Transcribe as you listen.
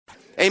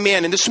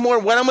Amen. And this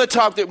morning, what I'm going to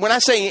talk to, when I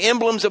say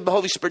emblems of the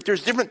Holy Spirit,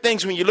 there's different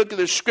things when you look at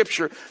the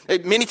scripture.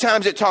 Many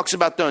times it talks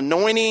about the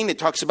anointing. It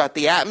talks about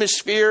the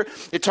atmosphere.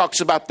 It talks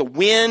about the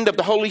wind of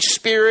the Holy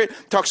Spirit.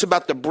 It talks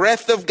about the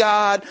breath of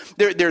God.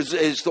 There's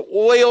the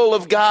oil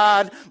of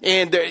God.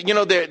 And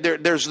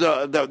there's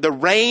the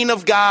rain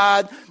of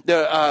God.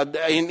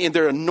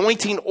 The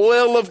anointing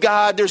oil of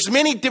God. There's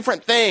many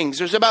different things.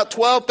 There's about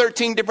 12,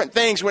 13 different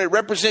things when it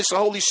represents the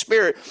Holy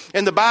Spirit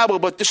in the Bible.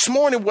 But this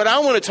morning, what I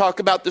want to talk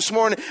about this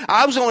morning,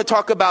 I was going to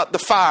talk about the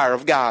fire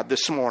of God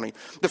this morning.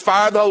 The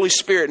fire of the Holy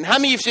Spirit. And how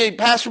many of you say,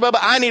 Pastor Bubba,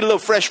 I need a little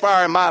fresh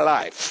fire in my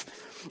life?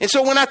 And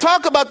so when I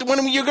talk about we're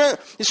going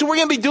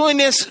to be doing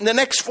this in the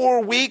next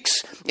 4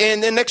 weeks.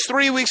 And the next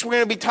 3 weeks, we're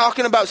going to be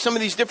talking about some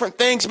of these different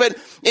things. But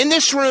in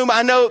this room,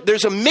 I know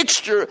there's a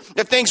mixture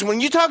of things.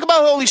 When you talk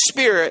about Holy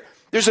Spirit,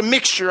 there's a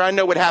mixture. I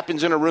know what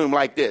happens in a room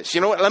like this.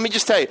 You know what? Let me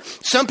just tell you.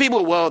 Some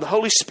people, the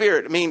Holy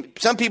Spirit,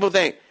 some people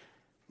think,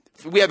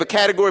 we have a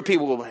category of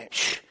people who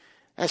think,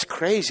 that's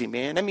crazy,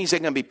 man. That means they're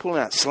going to be pulling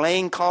out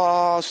slaying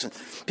cloths. And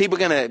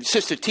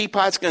Sister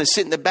Teapot's going to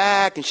sit in the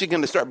back and she's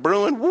going to start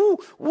brewing. Woo,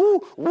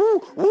 woo,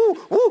 woo, woo,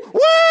 woo,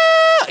 woo.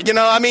 You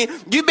know, how many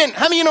of you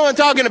know what I'm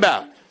talking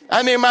about?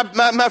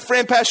 My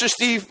friend, Pastor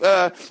Steve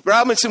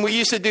Robinson, we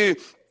used to do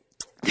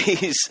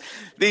these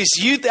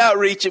youth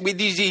outreach,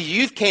 these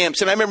youth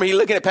camps. And I remember he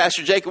looking at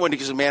Pastor Jacob one day,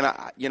 he goes, man,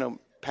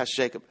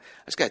 Pastor Jacob,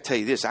 I just got to tell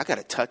you this. I got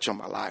a touch on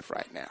my life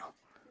right now.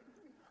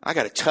 I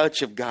got a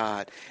touch of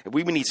God. And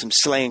we need some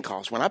slaying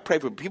cloths. When I pray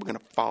for people, are going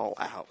to fall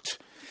out.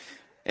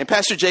 And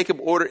Pastor Jacob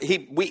ordered,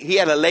 he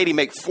had a lady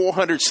make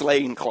 400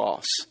 slaying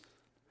cloths.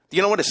 Do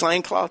you know what a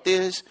slaying cloth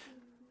is?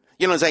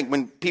 You know, it's like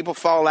when people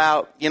fall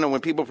out, you know,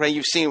 when people pray,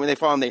 you've seen when they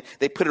fall and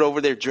they put it over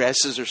their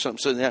dresses or something.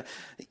 So,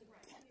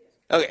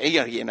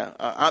 okay,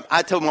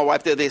 I told my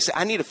wife the other day,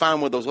 I need to find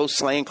one of those old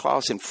slaying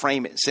cloths and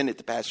frame it and send it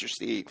to Pastor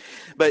Steve.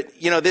 But,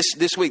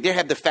 this week, they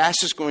have the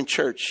fastest growing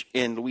church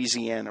in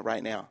Louisiana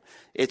right now.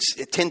 It's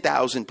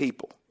 10,000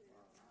 people.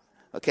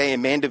 Okay,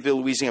 in Mandeville,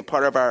 Louisiana,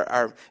 part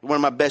of one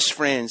of my best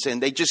friends,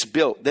 and they just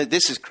built,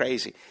 this is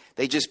crazy,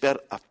 they just built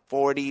a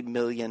 $40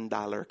 million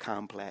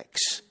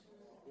complex.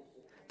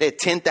 They had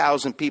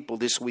 10,000 people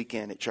this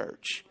weekend at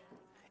church.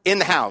 In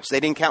the house.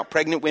 They didn't count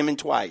pregnant women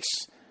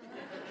twice.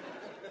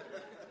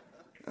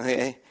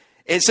 Okay.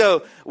 And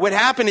so what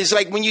happened is,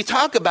 like, when you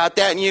talk about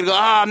that and you go,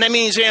 that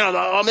means,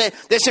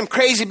 there's some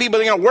crazy people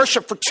that are going to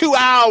worship for 2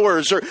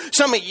 hours or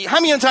something.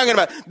 How many I'm talking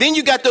about? Then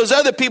you got those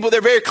other people that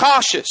are very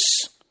cautious.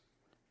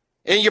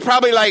 And you're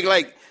probably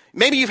like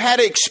maybe you've had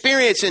an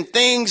experience in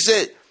things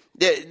that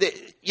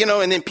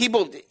and then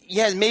people,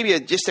 maybe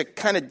just a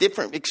kind of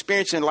different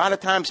experience. And a lot of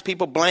times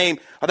people blame,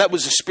 that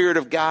was the Spirit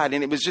of God.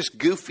 And it was just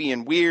goofy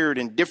and weird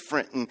and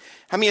different. And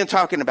how many I'm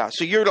talking about?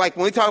 So you're like,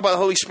 when we talk about the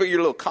Holy Spirit, you're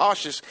a little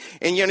cautious.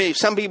 And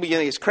some people,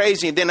 it's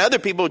crazy. And then other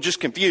people are just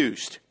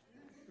confused.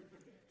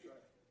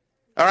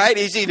 All right.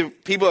 It's either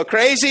people are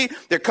crazy,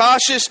 they're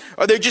cautious,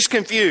 or they're just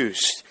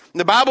confused. And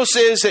the Bible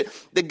says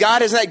that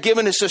God has not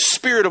given us a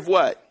spirit of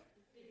what?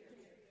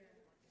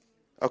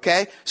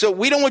 Okay, so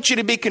we don't want you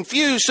to be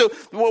confused. So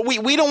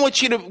we don't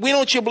want you to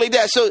believe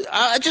that. So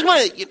I just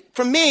want to,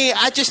 for me,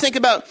 I just think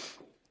about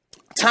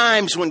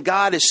times when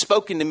God has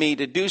spoken to me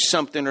to do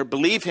something or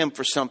believe him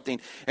for something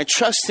and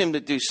trust him to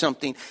do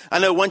something. I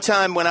know one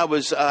time when I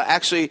was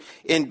actually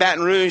in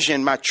Baton Rouge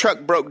and my truck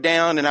broke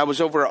down and I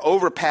was over an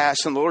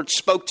overpass and the Lord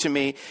spoke to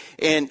me.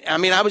 And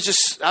I was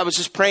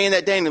just praying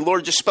that day and the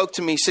Lord just spoke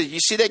to me. He said,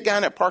 you see that guy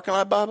in that parking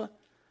lot, Baba?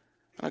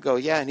 And I go,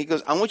 yeah. And he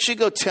goes, I want you to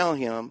go tell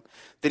him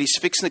that he's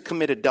fixing to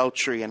commit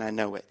adultery, and I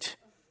know it.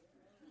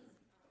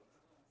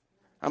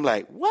 I'm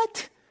like,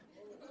 what?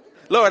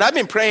 Lord, I've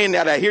been praying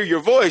that I hear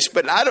your voice,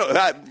 but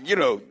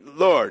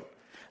Lord.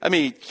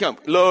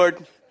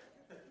 Lord.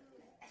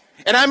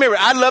 And I remember,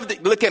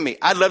 look at me.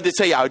 I'd love to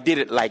tell you I did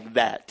it like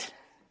that.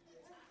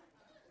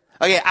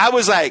 Okay,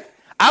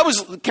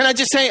 can I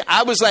just say,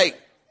 I was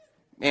like,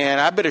 man,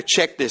 I better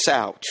check this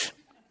out.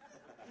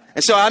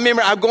 And so I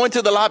remember I'm going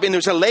to the lobby and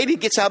there's a lady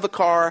gets out of the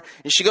car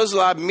and she goes to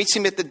the lobby, meets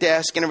him at the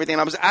desk and everything.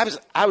 And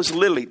I was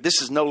literally, this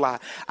is no lie,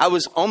 I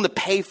was on the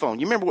payphone.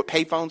 You remember what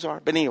payphones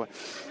are? But anyway,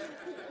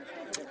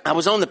 I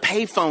was on the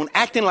payphone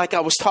acting like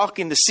I was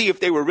talking to see if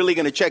they were really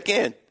going to check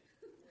in.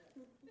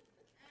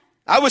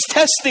 I was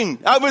testing.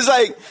 I was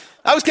kind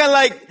of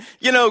like,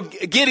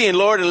 Gideon,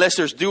 Lord, unless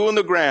there's dew on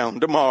the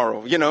ground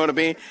tomorrow. You know what I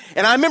mean?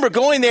 And I remember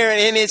going there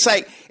and it's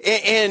like,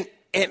 and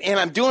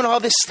I'm doing all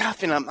this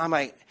stuff and I'm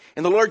like,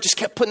 and the Lord just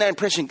kept putting that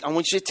impression. I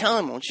want you to tell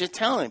him. I want you to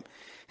tell him.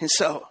 And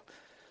so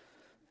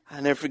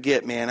I never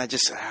forget, man. All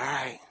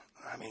right.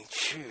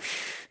 Phew.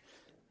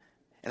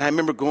 And I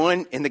remember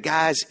going and the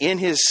guy's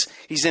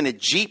he's in a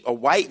Jeep, a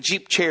white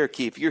Jeep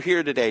Cherokee. If you're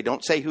here today,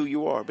 don't say who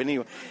you are. But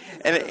anyway,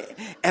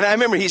 and I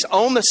remember he's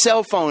on the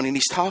cell phone and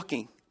he's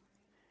talking.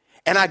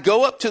 And I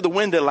go up to the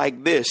window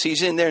like this.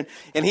 He's in there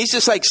and he's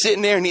just like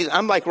sitting there and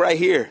I'm like right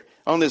here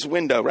on this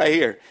window right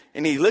here.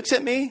 And he looks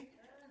at me.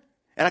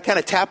 And I kind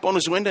of tap on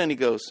his window and he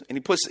goes, and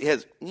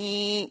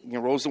he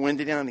rolls the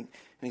window down and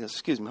he goes,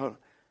 excuse me, hold on.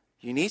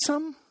 You need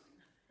something?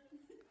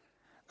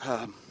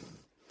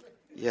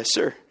 Yes,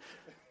 sir.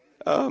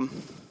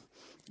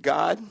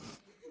 God,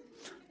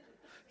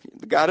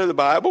 the God of the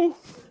Bible,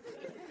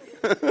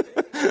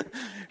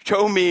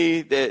 told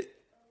me that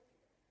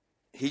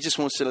he just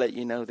wants to let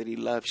you know that he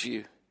loves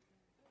you.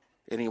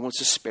 And he wants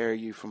to spare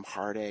you from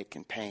heartache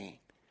and pain.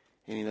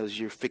 And he knows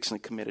you're fixing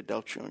to commit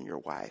adultery on your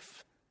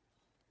wife.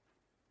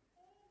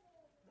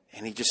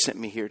 And he just sent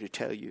me here to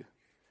tell you.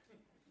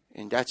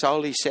 And that's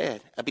all he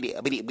said.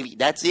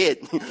 That's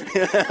it.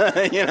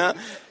 You know,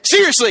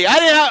 seriously,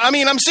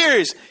 I'm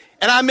serious.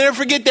 And I'll never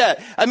forget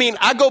that.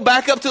 I go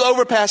back up to the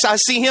overpass. I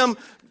see him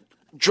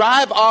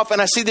drive off,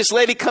 and I see this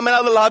lady coming out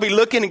of the lobby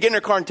looking and getting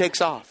her car and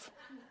takes off.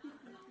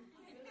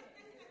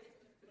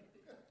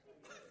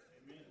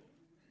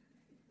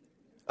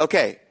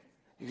 Okay.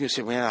 You can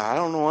say, man, I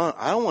don't want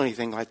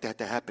anything like that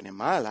to happen in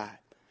my life.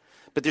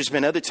 But there's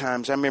been other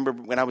times. I remember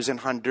when I was in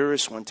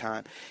Honduras one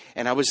time,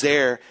 and I was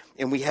there,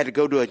 and we had to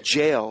go to a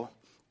jail.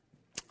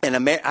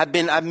 And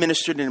I've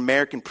ministered in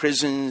American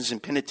prisons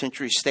and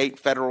penitentiary, state,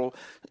 federal,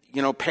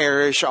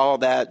 parish, all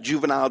that,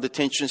 juvenile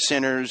detention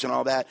centers and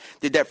all that.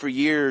 Did that for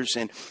years.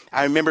 And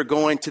I remember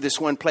going to this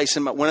one place,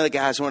 and one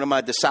of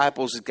my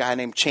disciples, a guy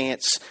named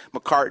Chance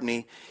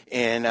McCartney,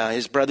 and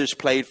his brothers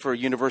played for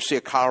University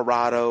of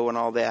Colorado and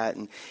all that.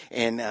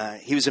 And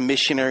he was a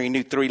missionary,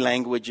 knew 3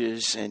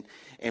 languages,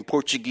 and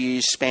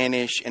Portuguese,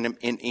 Spanish, and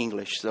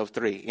English, those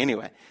 3.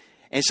 Anyway,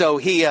 and so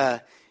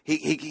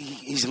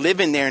he's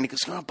living there, and he goes,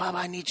 "Oh, Bob,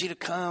 I need you to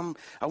come.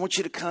 I want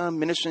you to come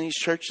minister in these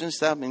churches and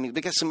stuff. And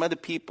they got some other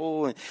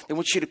people, and they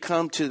want you to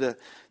come to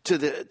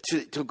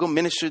go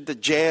minister at the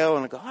jail."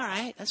 And I go, "All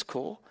right, that's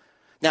cool."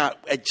 Now,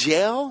 a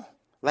jail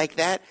like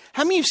that.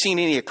 How many of you have seen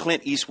any of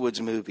Clint Eastwood's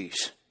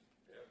movies?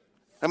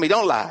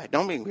 Don't lie.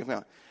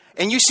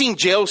 And you've seen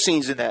jail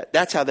scenes of that.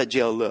 That's how that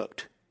jail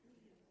looked.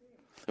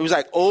 It was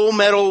like old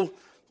metal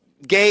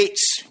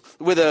gates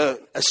with a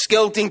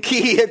skeleton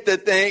key at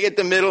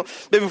the middle.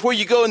 But before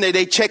you go in there,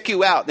 they check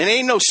you out. There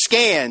ain't no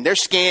scan. They're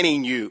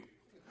scanning you.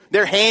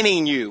 They're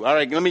handing you. All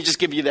right, let me just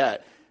give you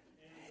that.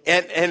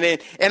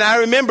 And I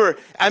remember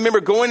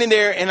going in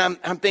there, and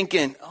I'm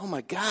thinking, oh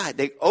my God,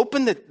 they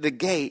open the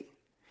gate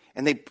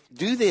and they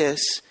do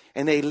this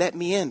and they let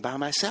me in by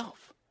myself.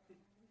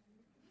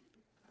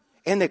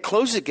 And they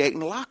closed the gate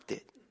and locked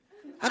it.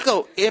 I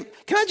go, can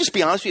I just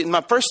be honest with you?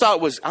 My first thought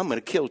was, I'm going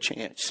to kill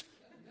Chance.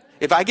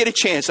 If I get a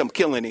chance, I'm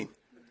killing him.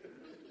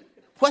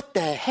 What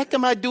the heck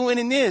am I doing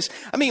in this?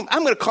 I'm going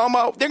to call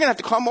they're going to have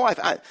to call my wife.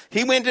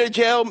 He went to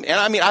jail, and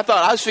I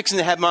thought I was fixing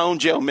to have my own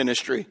jail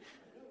ministry.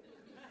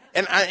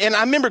 And I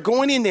remember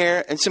going in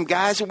there, and some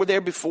guys that were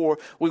there before,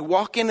 we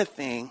walk in a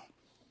thing,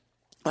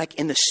 like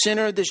in the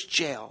center of this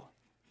jail.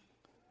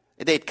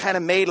 They'd kind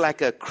of made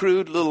like a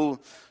crude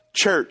little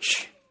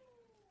church.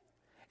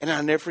 And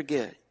I'll never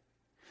forget.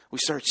 We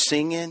started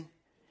singing,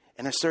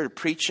 and I started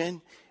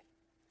preaching,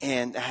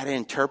 and I had an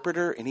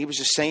interpreter, and he was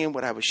just saying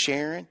what I was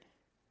sharing.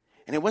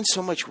 And it wasn't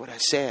so much what I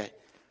said,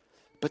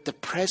 but the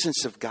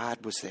presence of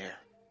God was there.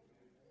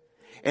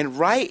 And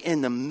right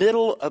in the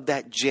middle of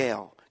that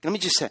jail, let me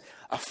just say,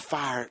 the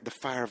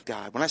fire of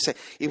God. When I say,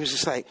 it was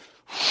just like,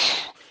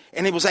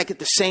 and it was like at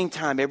the same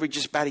time,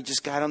 everybody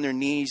just got on their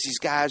knees. These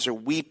guys are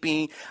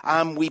weeping.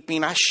 I'm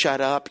weeping. I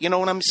shut up. You know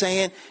what I'm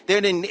saying?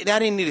 I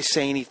didn't need to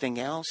say anything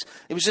else.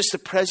 It was just the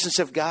presence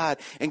of God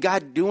and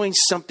God doing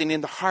something in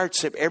the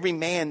hearts of every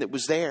man that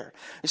was there.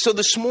 And so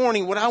this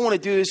morning, what I want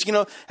to do is,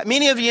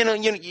 many of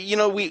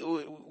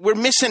you, we're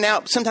missing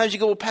out. Sometimes you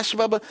go, well, Pastor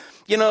Bubba,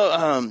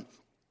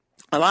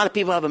 a lot of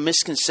people have a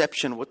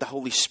misconception of what the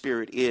Holy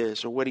Spirit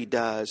is or what he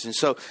does. And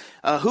so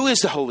who is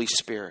the Holy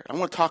Spirit? I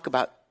want to talk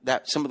about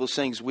some of those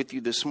things with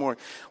you this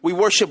morning. We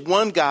worship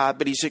one God,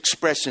 but he's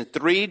expressed in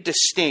 3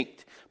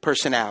 distinct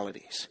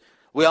personalities.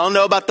 We all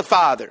know about the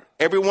Father.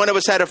 Every one of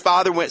us had a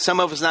father. Some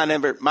of us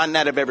might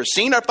not have ever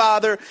seen our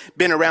father,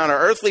 been around our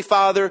earthly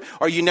father,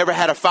 or you never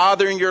had a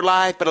father in your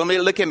life. But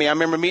look at me. I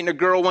remember meeting a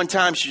girl one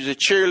time. She was a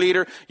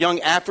cheerleader,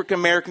 young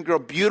African-American girl,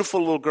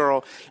 beautiful little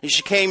girl. And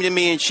she came to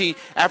me, and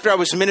after I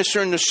was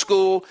ministering to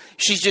school,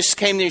 she just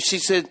came there. She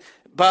said,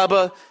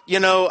 Bubba,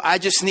 I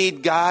just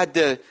need God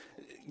to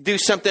do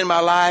something in my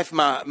life.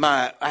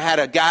 I had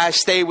a guy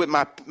stay with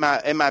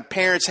in my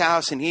parents'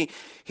 house, and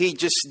he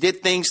just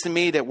did things to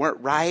me that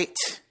weren't right.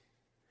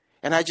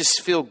 And I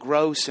just feel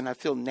gross, and I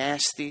feel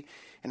nasty,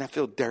 and I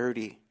feel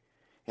dirty.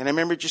 And I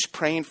remember just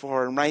praying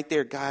for her, and right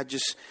there, God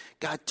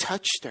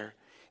touched her.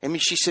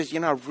 She says,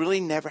 I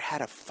really never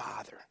had a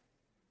father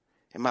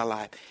in my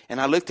life. And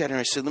I looked at her and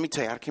I said, let me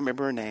tell you, I can't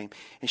remember her name.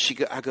 And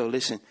I go,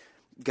 listen,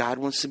 God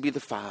wants to be the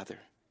father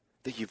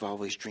that you've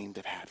always dreamed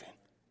of having.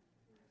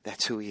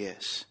 That's who he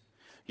is.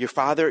 Your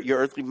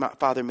earthly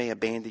father may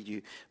abandon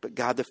you, but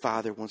God the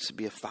Father wants to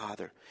be a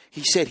father.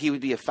 He said he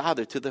would be a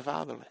father to the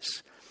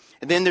fatherless.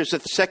 And then there's a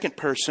second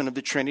person of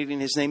the Trinity,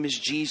 and his name is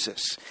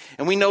Jesus.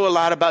 And we know a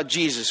lot about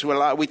Jesus.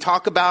 We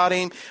talk about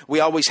him. We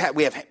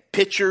have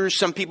pictures.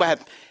 Some people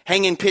have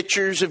hanging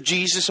pictures of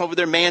Jesus over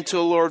their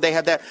mantle, or they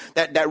have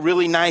that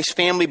really nice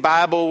family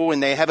Bible,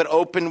 and they have it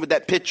open with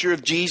that picture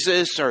of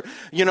Jesus. Or,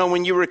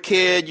 when you were a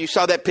kid, you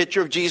saw that picture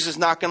of Jesus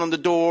knocking on the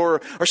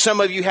door, or some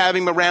of you have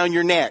him around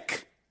your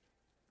neck.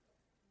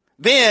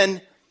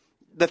 Then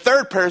the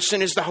third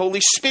person is the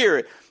Holy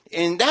Spirit.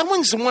 And that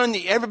one's the one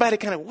that everybody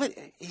kind of, what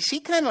is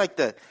he kind of like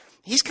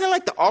he's kind of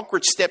like the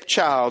awkward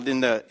stepchild in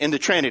the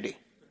Trinity.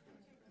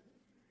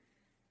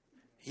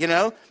 You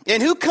know?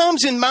 And who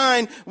comes in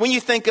mind when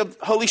you think of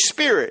Holy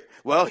Spirit?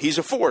 Well, he's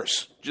a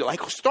force.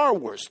 Like Star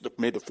Wars.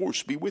 May the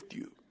force be with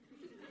you.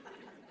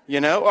 You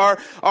know?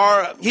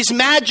 Or he's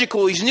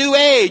magical. He's new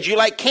age. You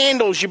light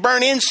candles. You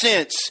burn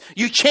incense.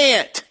 You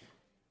chant.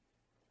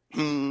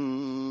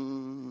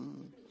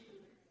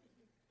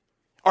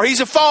 Or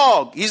he's a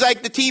fog. He's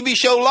like the TV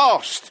show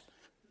Lost.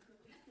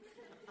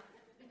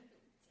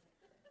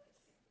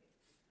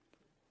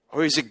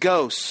 Or he's a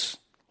ghost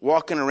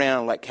walking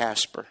around like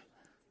Casper.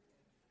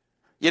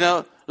 You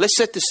know, let's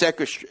set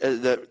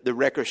the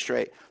record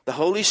straight. The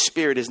Holy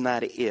Spirit is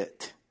not a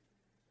it.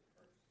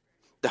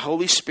 The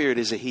Holy Spirit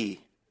is a he.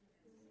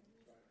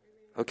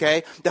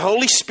 Okay? The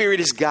Holy Spirit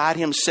is God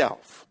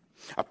himself.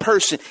 A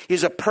person.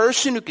 He's a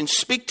person who can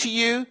speak to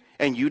you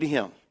and you to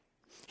him.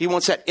 He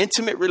wants that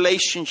intimate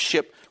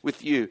relationship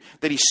with you,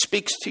 that he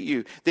speaks to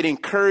you, that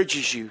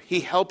encourages you. He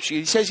helps you.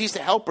 He says he's the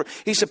helper.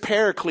 He's a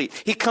paraclete.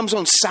 He comes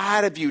on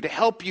side of you to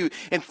help you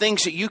in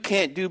things that you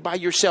can't do by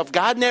yourself.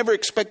 God never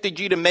expected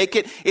you to make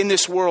it in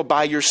this world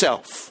by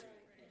yourself.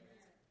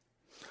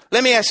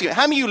 Let me ask you,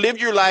 how many of you lived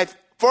your life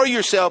for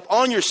yourself,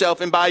 on yourself,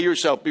 and by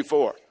yourself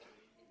before?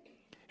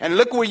 And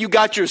look where you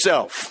got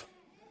yourself.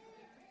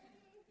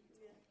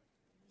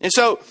 And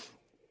so,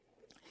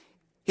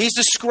 he's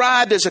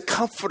described as a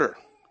comforter.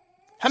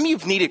 How many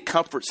of you have needed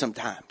comfort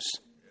sometimes?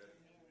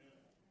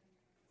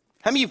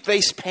 How many of you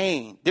face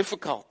pain,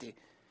 difficulty,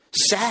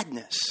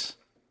 sadness?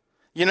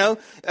 You know,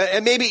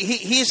 and maybe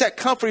he is that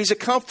comfort. He's a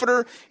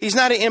comforter. He's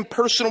not an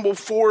impersonable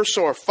force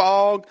or a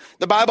fog.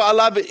 The Bible, I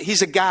love it.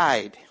 He's a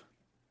guide.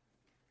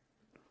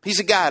 He's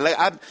a guide.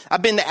 Like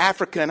I've been to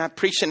Africa and I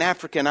preached in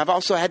Africa, and I've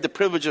also had the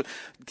privilege of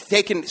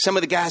taking some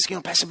of the guys. You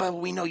know, Pastor Bible,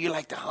 we know you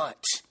like to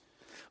hunt.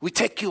 We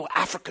take you to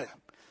Africa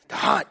to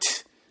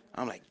hunt.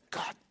 I'm like,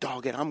 God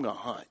dog it, I'm going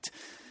to hunt.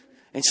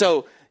 And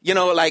so, you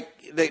know, like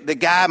the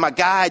guy, my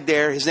guide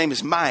there, his name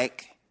is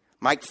Mike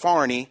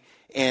Farney.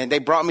 And they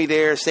brought me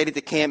there, stayed at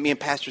the camp, me and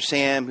Pastor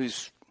Sam,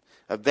 who's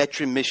a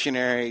veteran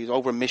missionary. He's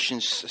over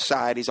mission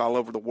societies all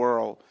over the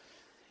world.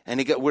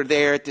 And we're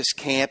there at this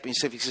camp. And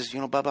he says, you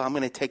know, Bubba, I'm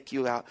going to take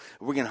you out.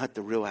 We're going to hunt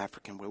the real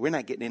African way. We're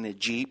not getting in a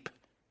Jeep.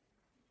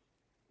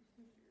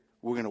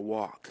 We're going to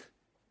walk.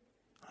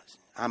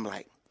 I'm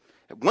like,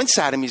 at one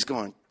side of me is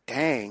going,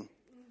 dang.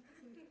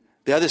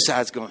 The other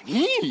side's going,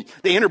 the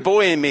inner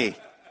boy in me.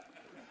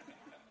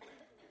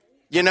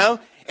 You know?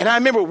 And I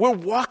remember we're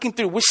walking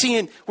through, we're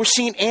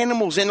seeing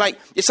animals, and like,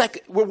 it's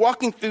like we're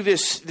walking through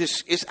this,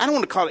 I don't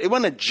want to call it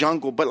wasn't a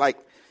jungle, but like,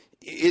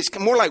 it's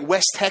more like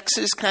West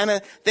Texas kind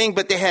of thing.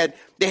 But they had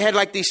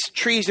like these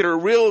trees that are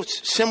real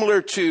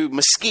similar to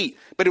mesquite,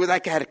 but it was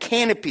like it had a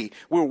canopy.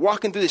 We were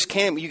walking through this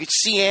canopy. You could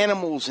see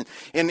animals,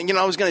 and you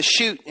know, I was going to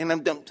shoot, and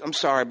I'm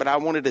sorry, but I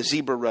wanted a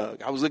zebra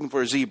rug. I was looking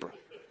for a zebra.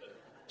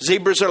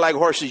 Zebras are like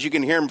horses. You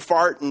can hear them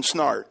fart and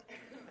snort.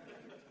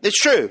 It's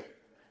true.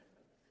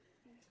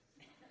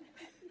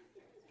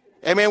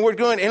 And man, we're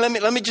going, and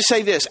let me just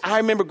say this. I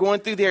remember going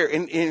through there,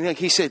 and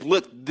he said,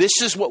 look, this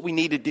is what we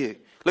need to do.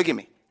 Look at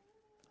me.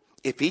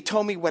 If he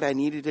told me what I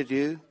needed to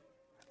do,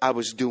 I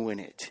was doing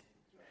it.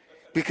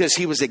 Because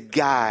he was a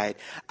guide.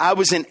 I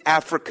was in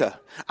Africa.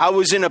 I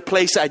was in a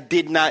place I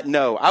did not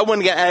know. I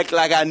wasn't going to act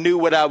like I knew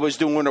what I was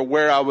doing or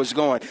where I was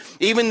going.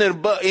 Even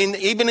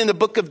in the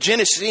book of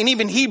Genesis, and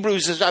even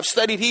Hebrews, as I've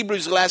studied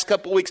Hebrews the last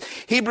couple of weeks,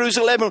 Hebrews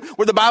 11,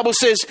 where the Bible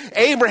says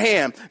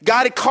Abraham,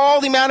 God had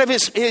called him out of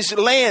his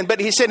land, but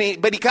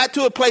he got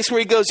to a place where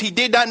he goes, he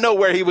did not know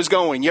where he was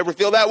going. You ever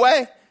feel that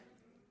way?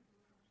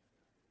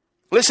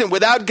 Listen,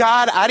 without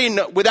God, I didn't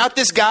know. Without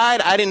this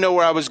guide, I didn't know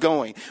where I was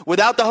going.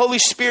 Without the Holy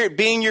Spirit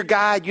being your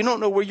guide, you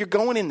don't know where you're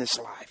going in this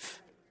life.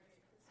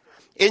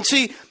 And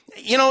see,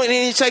 you know, and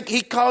it's like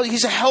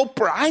he's a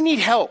helper. I need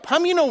help. How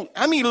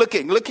many look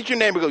at your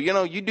neighbor and go, you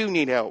know, you do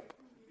need help.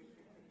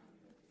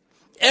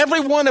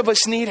 Every one of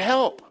us need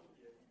help.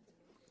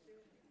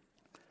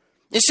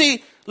 You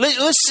see, let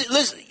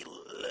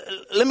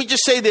me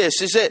just say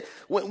this, is that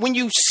when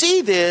you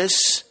see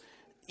this,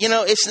 you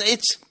know,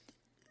 it's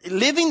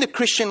living the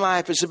Christian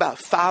life is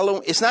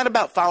it's not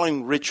about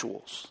following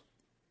rituals.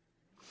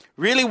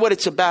 Really what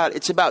it's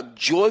about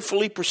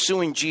joyfully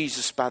pursuing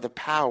Jesus by the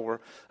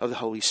power of the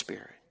Holy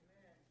Spirit.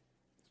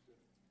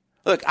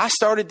 Look, I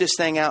started this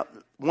thing out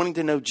wanting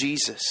to know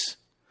Jesus,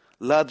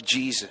 love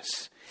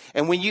Jesus.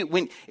 And when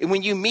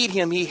you meet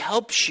him, he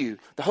helps you.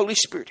 The Holy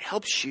Spirit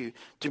helps you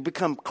to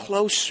become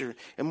closer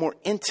and more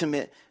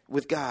intimate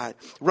with God.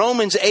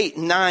 Romans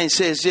 8:9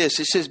 says this.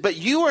 It says, but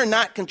you are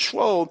not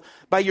controlled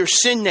by your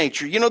sin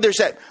nature. You know, there's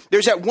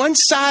that one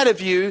side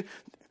of you,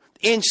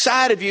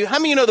 inside of you. How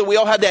many of you know that we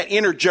all have that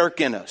inner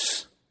jerk in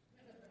us?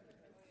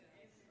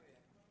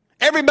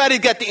 Everybody's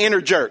got the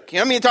inner jerk. You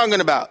know what I'm talking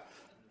about?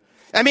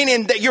 I mean,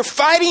 and you're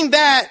fighting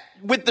that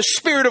with the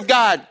Spirit of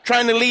God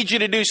trying to lead you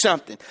to do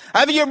something.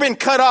 Have you ever been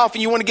cut off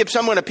and you want to give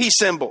someone a peace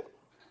symbol?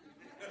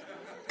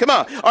 Come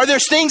on. Are there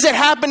things that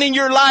happen in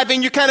your life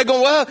and you're kind of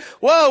going,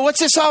 whoa, what's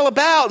this all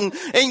about?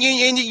 And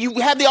you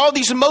have all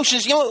these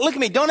emotions. You know, look at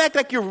me. Don't act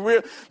like you're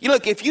real.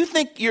 Look, if you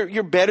think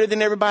you're better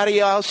than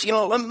everybody else,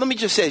 let me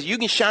just say this. You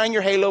can shine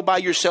your halo by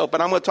yourself, but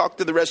I'm going to talk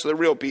to the rest of the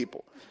real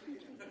people.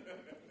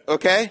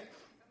 Okay?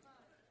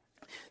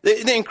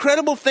 The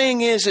incredible thing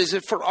is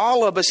that for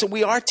all of us,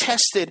 we are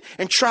tested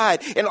and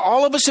tried. And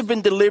all of us have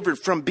been delivered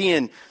from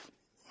being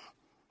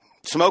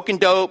smoking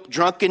dope,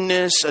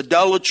 drunkenness,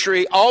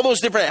 adultery, all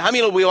those different. How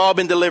many of we've all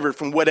been delivered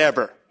from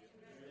whatever?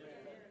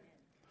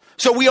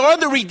 So we are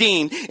the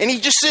redeemed. And he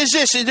just says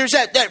this, and there's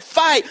that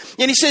fight.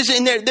 And he says,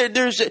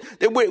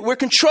 we're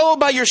controlled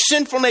by your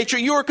sinful nature.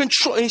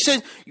 He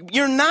says,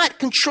 you're not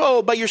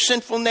controlled by your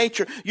sinful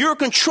nature. You're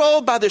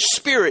controlled by the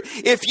Spirit.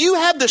 If you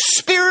have the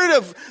Spirit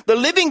of the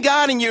living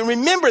God in you,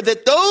 remember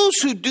that those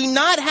who do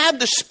not have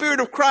the Spirit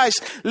of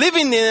Christ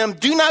living in them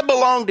do not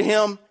belong to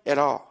him at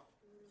all.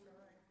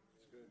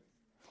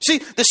 See,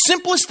 the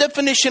simplest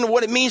definition of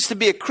what it means to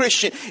be a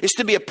Christian is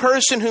to be a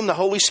person whom the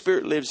Holy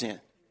Spirit lives in.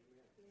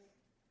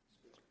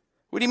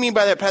 What do you mean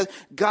by that, Pastor?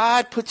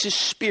 God puts his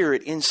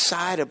Spirit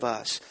inside of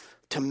us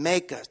to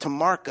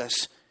mark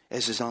us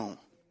as his own.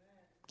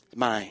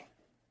 Mine.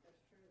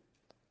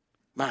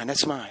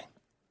 That's mine.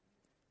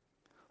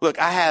 Look,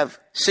 I have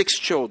 6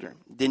 children.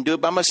 Didn't do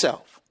it by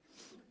myself.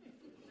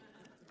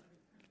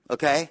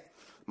 Okay?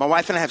 My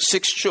wife and I have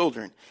 6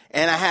 children.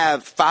 And I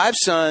have 5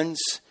 sons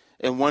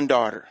and 1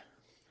 daughter.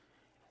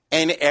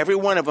 And every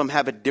one of them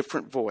have a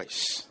different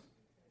voice.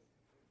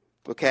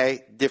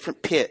 Okay?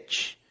 Different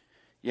pitch.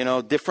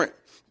 Different.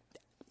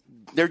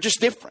 They're just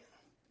different.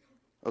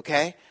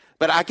 Okay?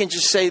 But I can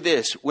just say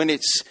this.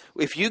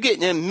 If you get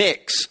in a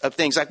mix of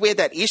things, like we had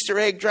that Easter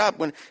egg drop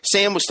when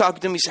Sam was talking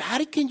to me, he said,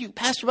 how can you,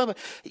 Pastor Bubba,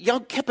 y'all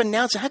kept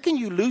announcing, how can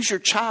you lose your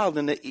child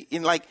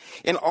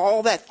in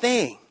all that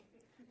thing?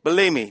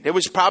 Believe me, there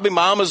was probably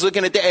mamas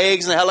looking at the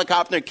eggs and the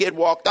helicopter and the kid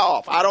walked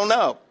off. I don't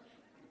know.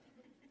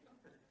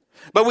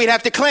 But we'd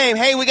have to claim,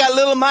 hey, we got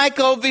little Mike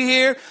over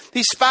here.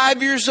 He's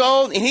 5 years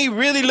old, and he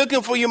really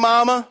looking for you,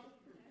 mama.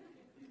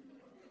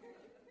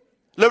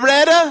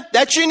 Loretta,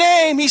 that's your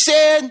name, he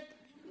said.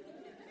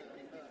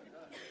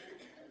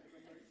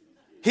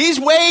 He's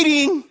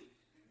waiting.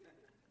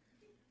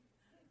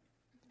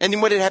 And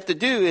then what it'd have to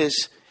do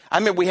is, I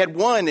remember we had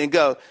one and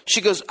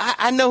she goes,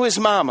 I know his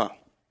mama.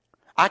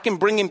 I can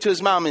bring him to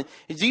his mama.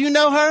 Do you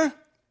know her?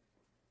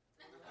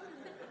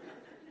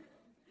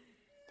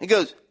 He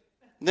goes,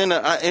 then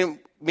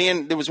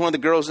there was one of the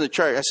girls in the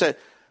church. I said,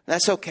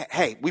 that's okay.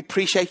 Hey, we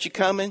appreciate you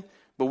coming,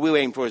 but we're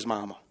waiting for his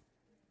mama.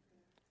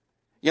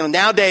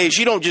 Nowadays,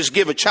 you don't just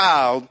give a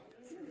child.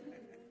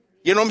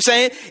 You know what I'm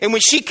saying? And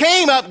when she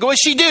came up, what'd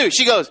she do?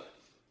 She goes,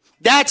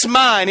 that's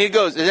mine. He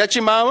goes, is that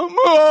your mama?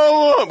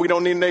 Oh, we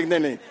don't need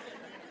anything.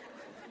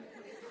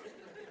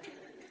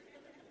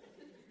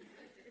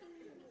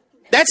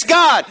 That's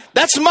God.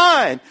 That's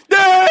mine.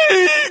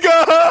 Hey,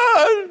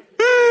 God.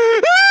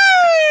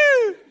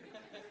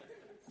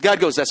 God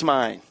goes, that's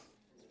mine.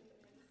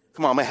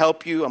 Come on, I'm going to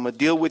help you. I'm going to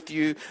deal with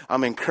you.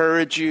 I'm going to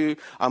encourage you.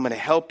 I'm going to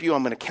help you.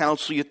 I'm going to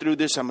counsel you through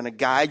this. I'm going to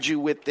guide you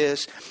with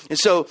this. And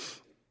so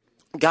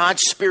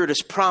God's Spirit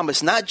has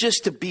promised not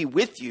just to be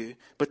with you,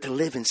 but to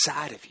live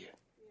inside of you.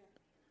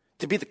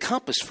 To be the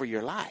compass for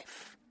your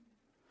life.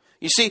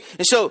 You see,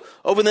 and so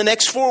over the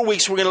next 4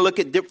 weeks, we're going to look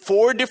at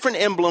 4 different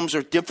emblems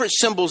or different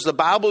symbols the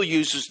Bible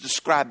uses to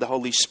describe the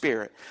Holy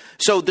Spirit.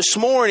 So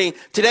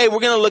today, we're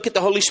going to look at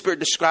the Holy Spirit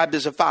described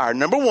as a fire.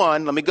 Number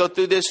 1, let me go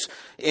through this.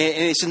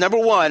 And it's number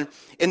 1.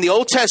 In the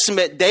Old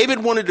Testament,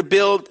 David wanted to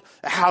build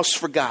a house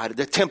for God,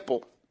 the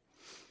temple.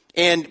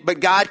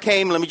 But God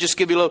came. Let me just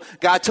give you a little.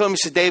 God told him, he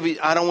said, David,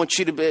 I don't want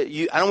you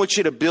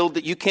to build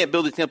it. You can't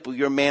build a temple.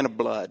 You're a man of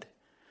blood.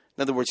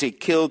 In other words, he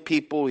killed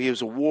people. He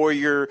was a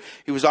warrior.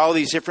 He was all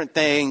these different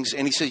things.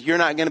 And he says, you're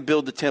not going to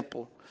build the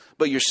temple,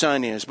 but your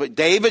son is. But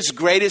David's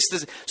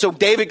greatest. So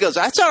David goes,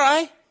 that's all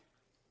right.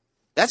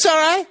 That's all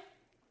right.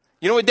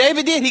 You know what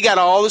David did? He got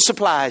all the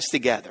supplies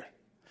together.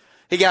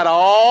 He got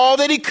all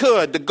that he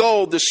could, the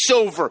gold, the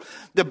silver,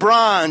 the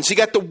bronze. He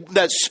got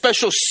that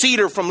special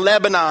cedar from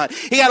Lebanon.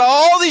 He got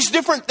all these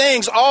different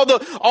things, all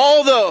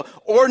the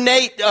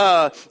ornate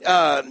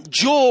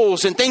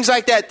jewels and things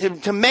like that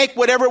to make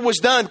whatever was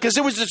done, because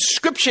there was a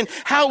description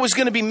how it was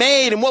going to be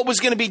made and what was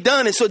going to be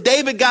done. And so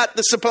David got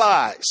the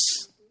supplies.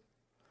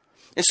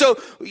 And so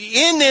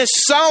in this,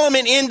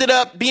 Solomon ended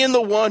up being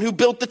the one who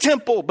built the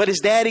temple, but his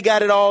daddy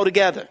got it all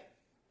together.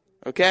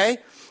 Okay?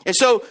 And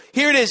so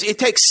here it is. It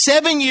takes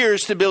 7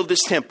 years to build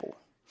this temple.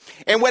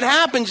 And what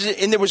happens,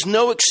 and there was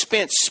no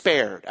expense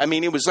spared. I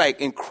mean, it was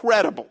like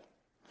incredible.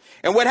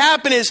 And what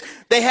happened is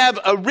they have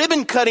a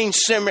ribbon cutting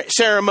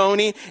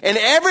ceremony, and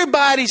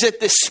everybody's at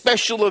this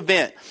special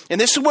event.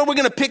 And this is where we're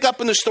going to pick up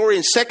in the story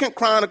in 2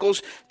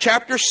 Chronicles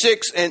chapter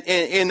 6. And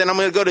then I'm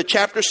going to go to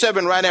chapter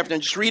 7 right after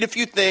and just read a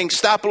few things,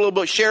 stop a little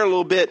bit, share a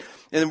little bit,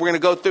 and then we're going to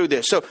go through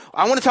this. So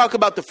I want to talk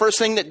about the first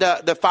thing that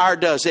the fire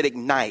does. It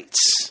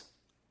ignites.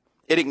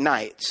 It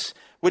ignites.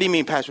 What do you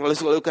mean, Pastor?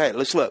 Let's look. Okay,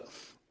 let's look.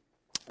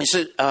 It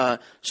says,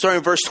 starting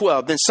in verse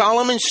 12, then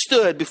Solomon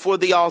stood before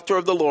the altar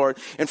of the Lord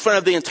in front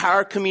of the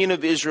entire community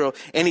of Israel,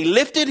 and he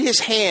lifted his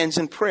hands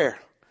in prayer.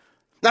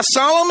 Now,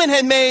 Solomon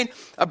had made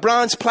a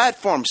bronze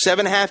platform,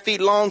 7.5 feet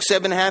long,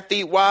 7.5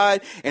 feet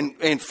wide, and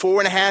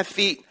 4.5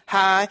 feet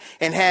high,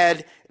 and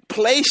had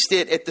placed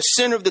it at the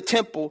center of the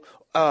temple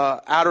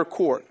outer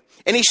court.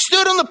 And he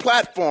stood on the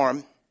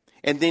platform,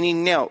 and then he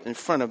knelt in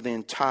front of the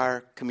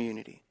entire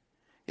community.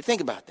 You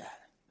think about that.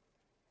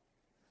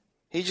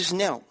 He just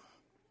knelt.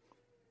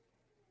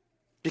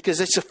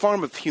 Because it's a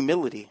form of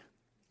humility.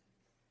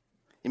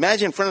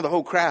 Imagine in front of the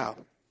whole crowd.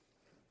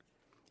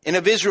 And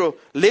of Israel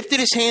lifted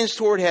his hands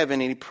toward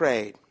heaven and he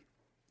prayed.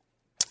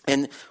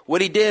 And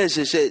what he does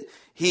is that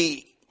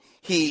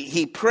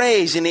he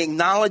prays and he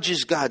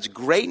acknowledges God's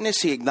greatness.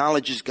 He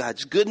acknowledges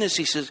God's goodness.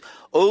 He says,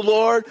 O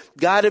Lord,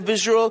 God of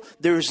Israel,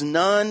 there is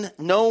no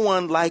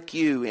one like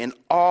you in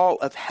all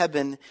of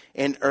heaven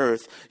and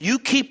earth. You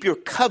keep your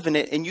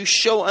covenant and you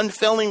show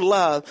unfailing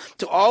love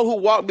to all who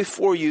walk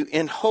before you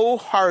in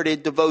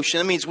wholehearted devotion.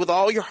 That means with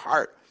all your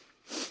heart.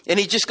 And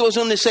he just goes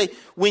on to say,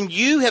 when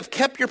you have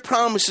kept your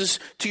promises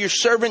to your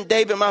servant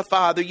David, my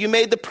father, you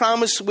made the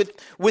promise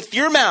with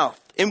your mouth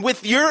and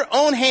with your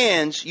own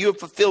hands, you have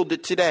fulfilled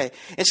it today.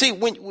 And see,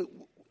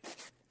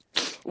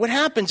 what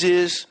happens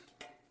is,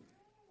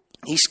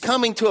 he's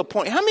coming to a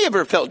point. How many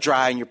ever felt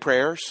dry in your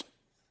prayers?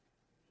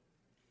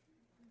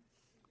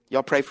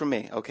 Y'all pray for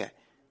me. Okay.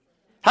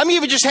 How many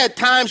of you just had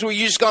times where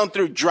you just gone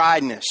through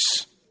dryness?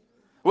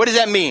 What does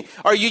that mean?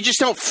 Or you just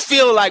don't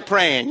feel like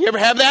praying. You ever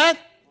have that?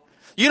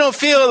 You don't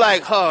feel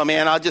like, oh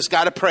man, I just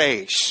got to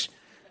praise.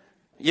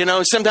 You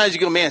know, sometimes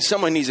you go, man,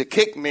 someone needs to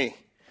kick me.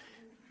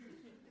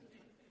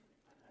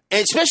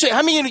 And especially,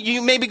 how many of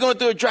you may be going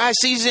through a dry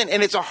season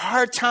and it's a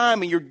hard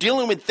time and you're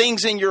dealing with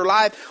things in your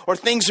life or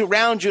things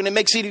around you and it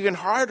makes it even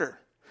harder.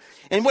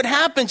 And what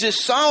happens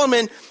is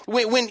Solomon,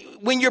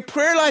 when your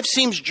prayer life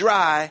seems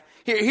dry,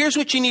 here's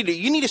what you need to do.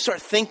 You need to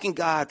start thanking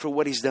God for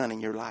what he's done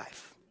in your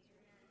life.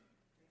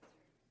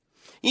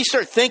 You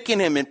start thanking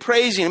him and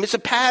praising him. It's a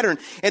pattern.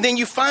 And then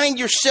you find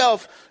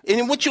yourself,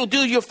 and what you'll do,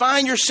 you'll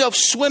find yourself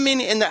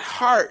swimming in the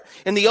heart,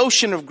 in the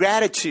ocean of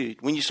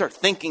gratitude when you start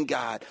thanking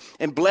God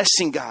and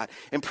blessing God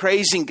and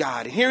praising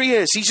God. And here he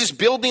is. He's just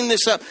building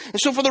this up.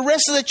 And so for the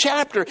rest of the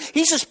chapter,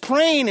 he's just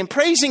praying and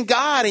praising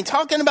God and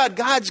talking about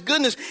God's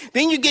goodness.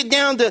 Then you get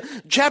down to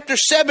chapter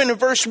 7 and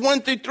verse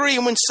 1 through 3.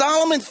 And when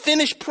Solomon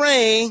finished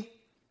praying,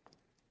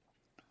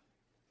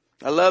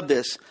 I love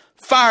this,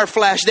 fire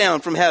flashed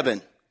down from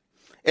heaven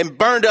and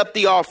burned up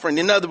the offering.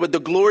 In other words, the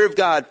glory of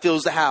God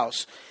fills the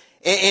house.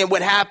 And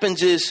what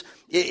happens is,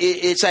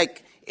 it's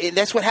like,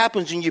 that's what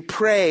happens when you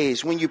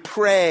praise, when you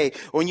pray,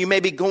 or when you may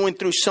be going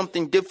through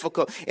something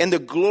difficult. And the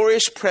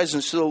glorious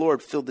presence of the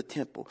Lord filled the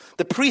temple.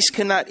 The priest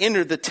cannot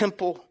enter the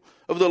temple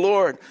of the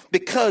Lord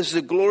because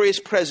the glorious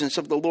presence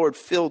of the Lord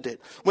filled it.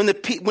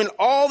 When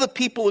all the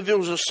people of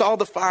Israel saw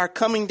the fire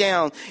coming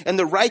down and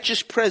the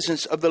righteous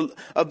presence of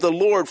the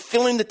Lord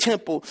filling the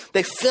temple,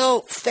 they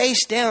fell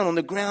face down on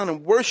the ground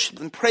and worshiped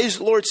and praised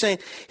the Lord, saying,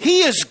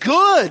 He is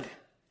good.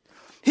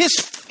 His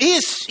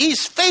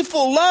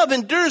faithful love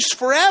endures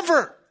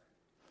forever.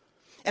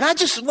 And I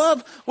just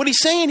love what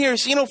he's saying here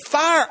is,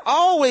 fire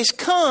always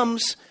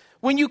comes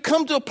when you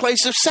come to a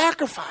place of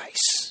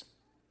sacrifice.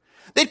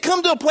 They'd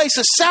come to a place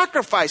of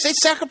sacrifice. They'd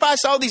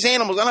sacrifice all these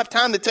animals. I don't have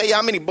time to tell you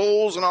how many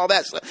bulls and all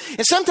that stuff.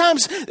 And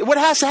sometimes what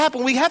has to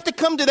happen, we have to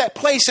come to that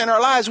place in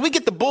our lives. We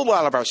get the bull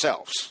out of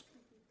ourselves.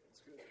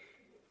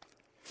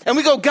 And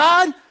we go,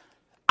 God,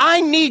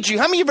 I need you.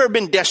 How many of you have ever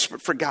been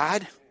desperate for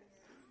God?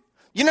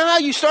 You know how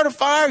you start a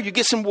fire? You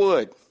get some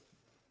wood.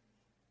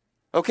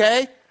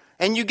 Okay?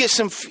 And you get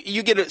some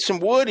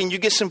wood and you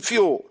get some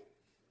fuel.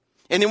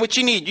 And then what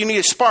you need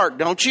a spark,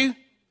 don't you?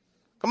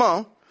 Come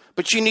on.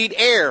 But you need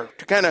air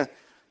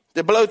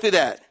to blow through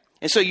that.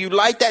 And so you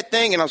light that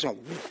thing and I was like,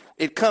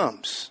 it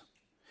comes.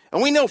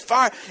 And we know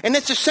fire. And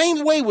it's the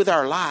same way with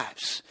our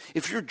lives.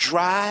 If you're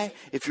dry,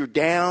 if you're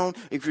down,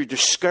 if you're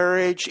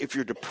discouraged, if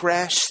you're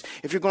depressed,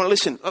 if you're going,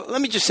 listen,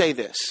 let me just say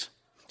this.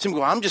 Some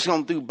go, I'm just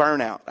going to do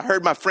burnout. I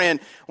heard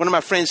one of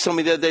my friends told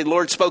me the other day, the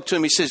Lord spoke to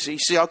him. He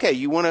said, okay,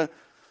 you want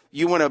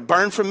to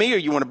burn for me or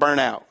you want to burn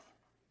out?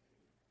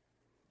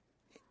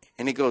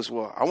 And he goes,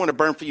 well, I want to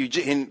burn for you.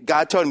 And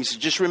God told him, he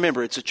said, just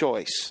remember, it's a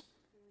choice.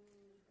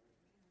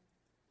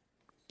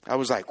 I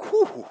was like,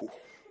 whew,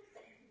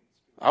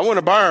 I want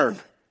to burn.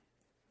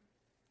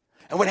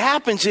 And what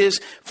happens is,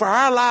 for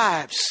our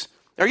lives,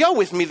 are y'all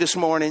with me this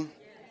morning?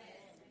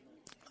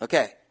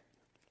 Okay.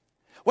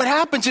 What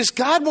happens is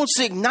God wants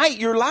to ignite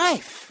your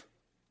life.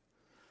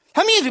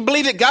 How many of you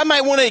believe that God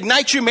might want to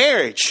ignite your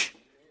marriage?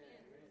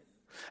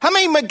 How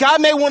many of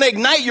God may want to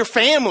ignite your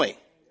family?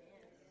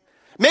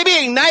 Maybe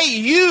ignite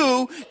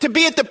you to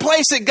be at the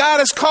place that God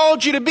has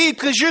called you to be,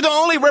 because you're the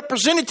only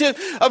representative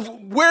of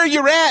where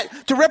you're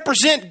at to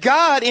represent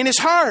God in his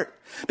heart.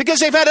 Because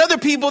they've had other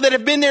people that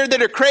have been there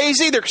that are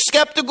crazy, they're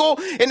skeptical,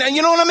 and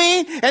you know what I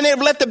mean? And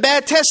they've left a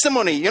bad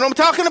testimony. You know what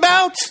I'm talking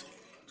about?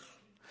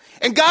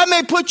 And God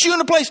may put you in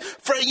a place,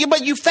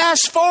 but you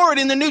fast forward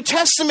in the New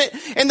Testament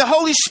and the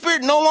Holy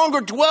Spirit no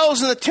longer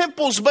dwells in the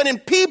temples, but in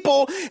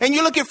people. And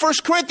you look at 1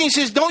 Corinthians,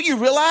 it says, don't you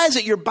realize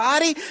that your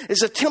body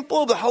is a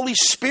temple of the Holy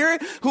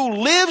Spirit who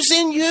lives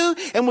in you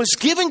and was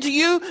given to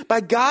you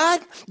by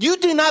God? You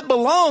do not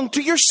belong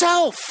to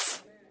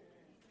yourself.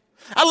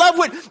 I love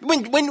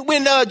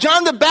when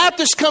John the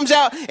Baptist comes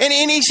out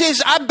and he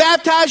says, I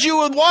baptize you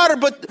with water,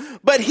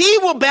 but he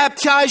will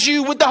baptize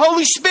you with the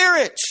Holy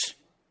Spirit.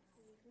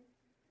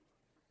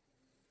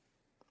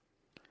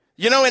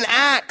 You know, in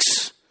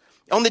Acts,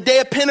 on the day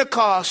of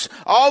Pentecost,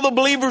 all the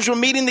believers were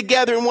meeting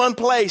together in one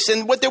place.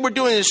 And what they were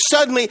doing is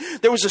suddenly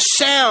there was a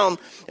sound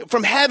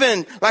from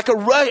heaven like a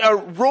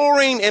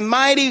roaring and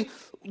mighty,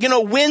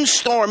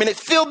 windstorm. And it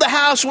filled the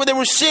house where they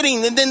were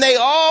sitting. And then they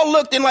all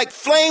looked, and like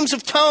flames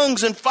of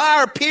tongues and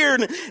fire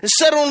appeared and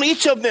settled on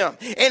each of them.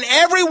 And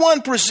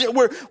everyone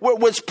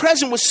was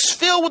present was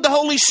filled with the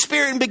Holy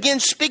Spirit and began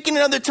speaking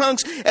in other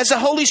tongues as the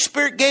Holy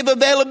Spirit gave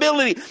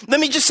availability.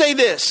 Let me just say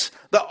this.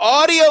 The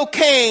audio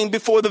came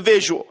before the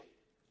visual.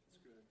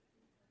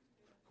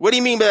 What do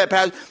you mean by that,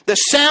 Pastor? The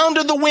sound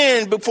of the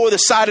wind before the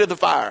sight of the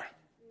fire.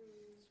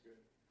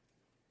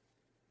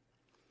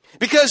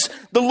 Because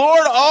the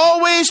Lord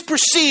always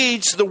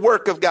precedes the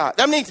work of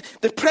God. I mean,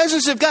 the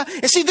presence of God.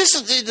 And see,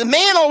 the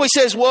man always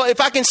says, well,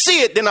 if I can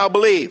see it, then I'll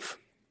believe.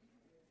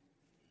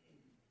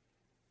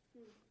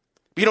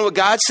 You know what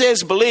God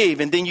says?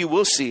 Believe, and then you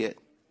will see it.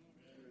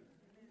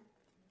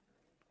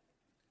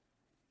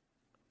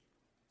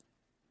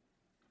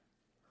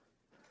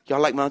 Y'all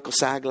like my Uncle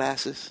Si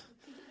glasses?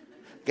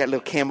 Got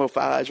little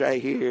camouflage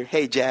right here.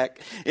 Hey, Jack.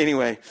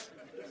 Anyway.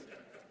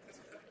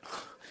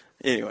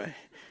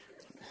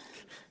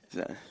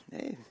 So,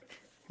 hey,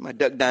 my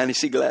Duck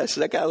Dynasty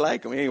glasses. I kind of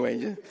like them.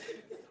 Anyway,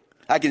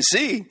 I can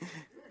see.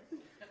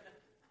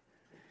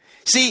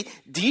 See,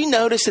 do you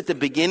notice at the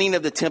beginning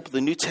of the temple,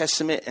 the New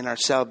Testament and our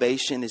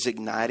salvation is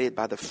ignited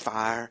by the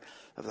fire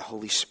of the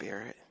Holy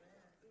Spirit?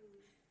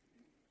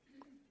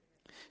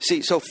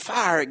 See, so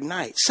fire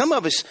ignites. Some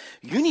of us,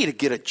 you need to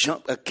get a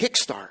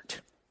kickstart.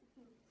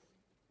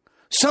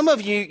 Some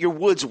of you, your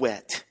wood's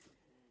wet.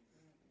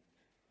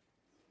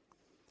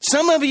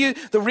 Some of you,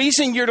 the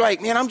reason you're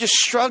like, man, I'm just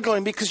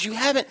struggling because you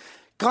haven't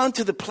gone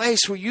to the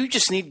place where you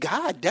just need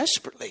God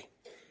desperately.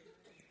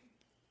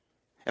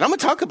 And I'm going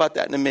to talk about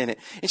that in a minute.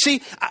 And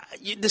see,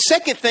 the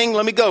second thing,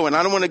 let me go, and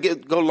I don't want to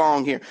go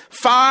long here.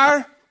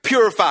 Fire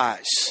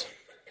purifies.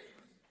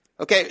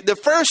 Okay, the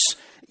first,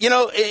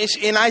 is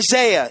in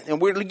Isaiah,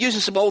 and we're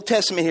using some Old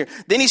Testament here.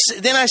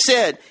 Then I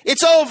said,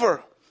 it's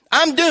over.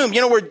 I'm doomed.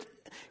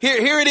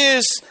 Here it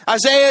is.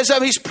 Isaiah's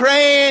up. He's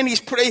praying.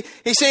 He's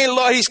saying,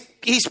 Lord,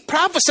 he's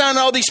prophesying to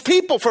all these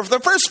people for the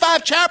first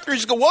 5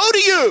 chapters. He goes, woe to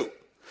you.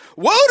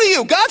 Woe to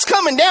you. God's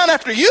coming down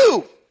after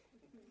you.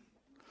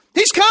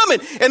 He's coming.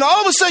 And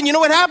all of a sudden, you know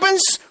what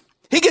happens?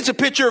 He gets a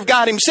picture of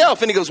God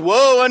himself and he goes,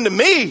 woe unto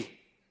me.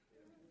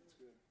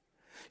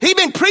 He'd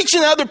been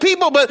preaching to other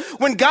people, but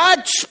when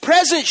God's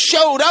presence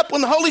showed up, when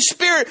the Holy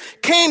Spirit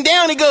came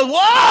down, he goes,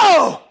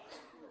 whoa!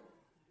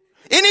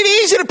 Isn't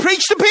it easy to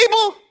preach to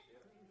people?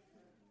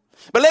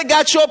 But let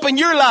God show up in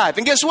your life.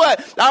 And guess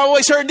what? I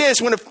always heard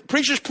this. When a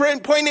preacher's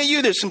pointing at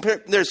you,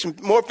 there's some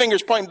more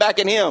fingers pointing back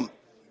at him.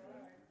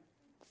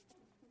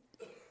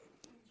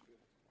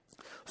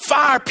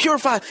 Fire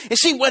purified. And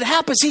see what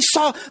happens. He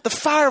saw the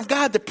fire of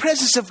God, the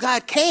presence of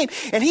God came,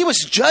 and he was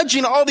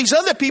judging all these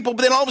other people.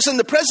 But then all of a sudden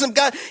the presence of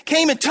God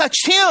came and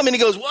touched him, and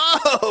he goes,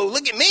 whoa,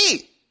 look at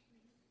me.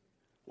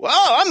 Whoa,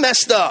 I'm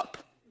messed up.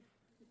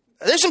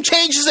 There's some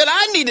changes that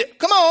I need to,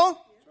 come on.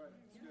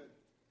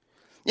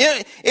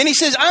 Yeah, and he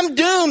says, I'm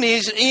doomed.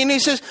 And he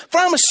says, for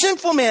I'm a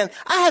sinful man.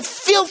 I have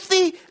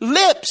filthy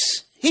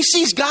lips. He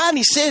sees God and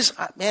he says,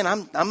 man,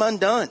 I'm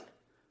undone.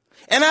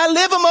 And I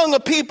live among a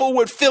people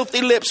with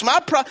filthy lips.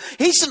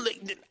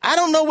 I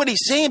don't know what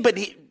he's saying, but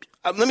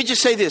let me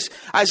just say this.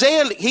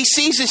 Isaiah, he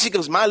sees this. He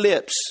goes, my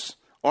lips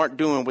aren't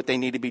doing what they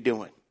need to be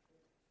doing.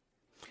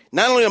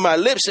 Not only are my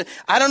lips,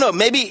 I don't know,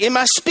 maybe in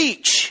my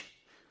speech,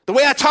 the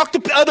way I talk to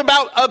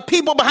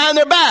people behind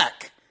their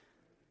back.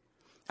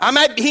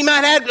 He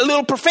might have a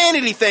little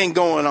profanity thing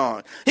going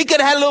on. He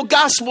could have had a little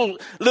gospel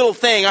little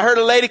thing. I heard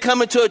a lady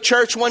come into a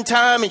church one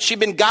time and she'd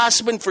been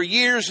gossiping for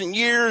years and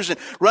years and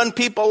run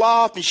people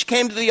off. And she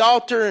came to the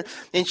altar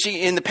and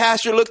the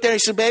pastor looked at her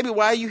and he said, baby,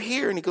 why are you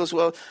here? And he goes,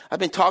 well, I've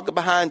been talking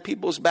behind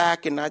people's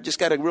back and I just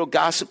got a real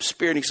gossip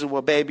spirit. And he said,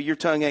 well, baby, your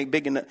tongue ain't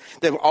big enough.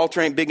 The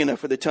altar ain't big enough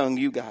for the tongue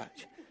you got.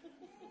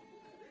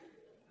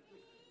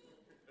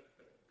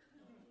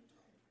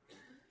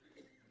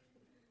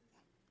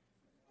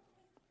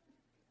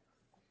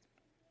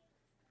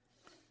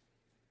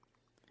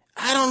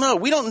 I don't know.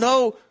 We don't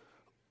know.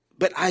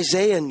 But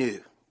Isaiah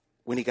knew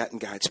when he got in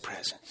God's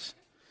presence.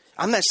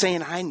 I'm not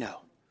saying I know.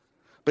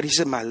 But he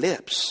said, my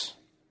lips,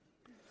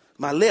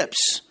 I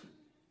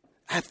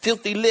have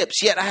filthy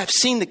lips, yet I have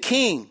seen the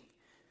King.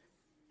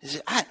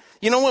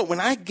 You know what?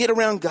 When I get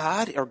around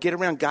God or get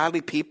around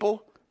godly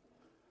people,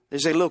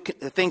 there's a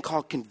thing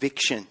called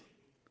conviction.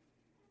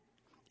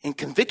 And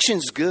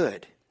conviction's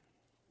good.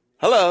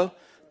 Hello.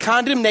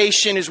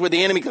 Condemnation is where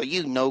the enemy goes,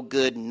 you no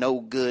good,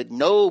 no good,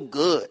 no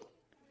good.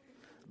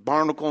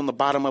 Barnacle on the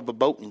bottom of a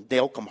boat in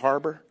Delcom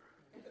Harbor.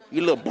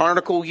 You little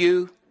barnacle,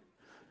 you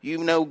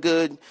no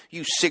good.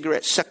 You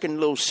cigarette sucking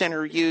little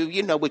sinner,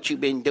 you know what you've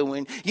been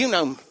doing. You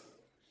know,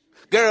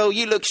 girl,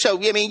 you look so,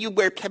 you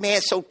wear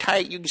pants so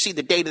tight you can see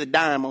the date of the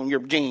dime on your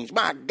jeans.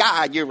 My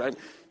God, you're right.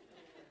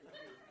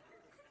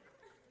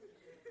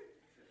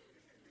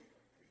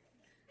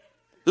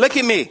 Look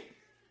at me.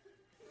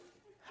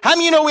 How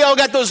many of you know we all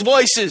got those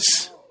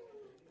voices?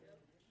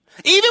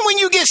 Even when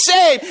you get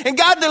saved and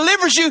God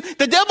delivers you,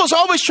 the devil's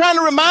always trying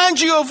to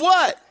remind you of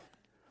what?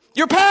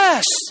 Your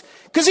past.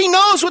 Because he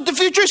knows what the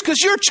future is,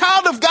 because you're a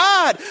child of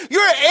God.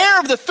 You're an heir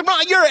of the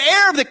throne. You're an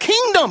heir of the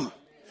kingdom.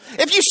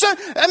 If you,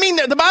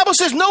 the Bible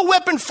says no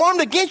weapon formed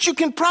against you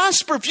can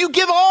prosper. If you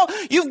give all,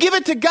 you give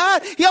it to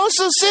God. He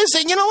also says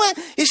that, you know what?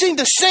 He's saying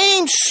the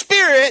same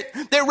spirit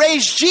that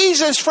raised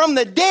Jesus from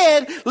the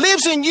dead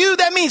lives in you.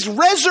 That means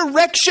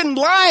resurrection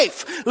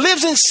life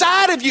lives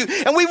inside of you.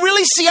 And we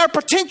really see our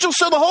potential.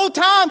 So the whole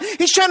time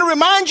he's trying to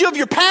remind you of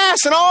your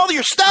past and all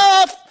your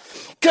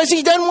stuff, because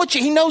he doesn't want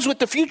you. He knows what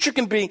the future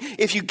can be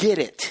if you get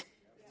it.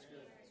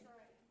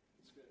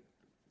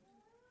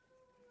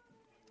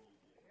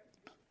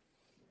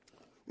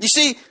 You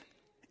see,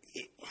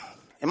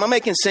 am I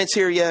making sense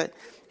here yet?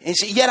 And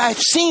see, yet I've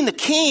seen the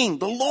King,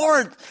 the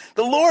Lord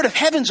of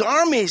heaven's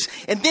armies.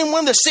 And then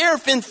one of the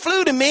seraphim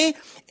flew to me,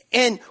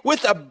 and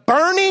with a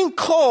burning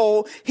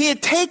coal, he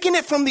had taken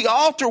it from the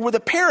altar with a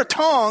pair of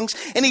tongs,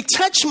 and he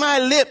touched my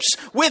lips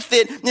with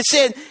it and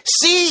said,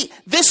 see,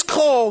 this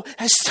coal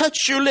has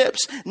touched your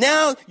lips.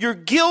 Now your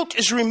guilt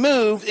is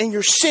removed and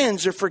your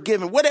sins are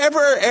forgiven. Whatever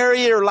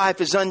area of your life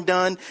is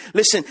undone,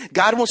 listen,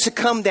 God wants to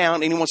come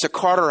down and he wants to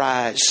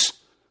cauterize.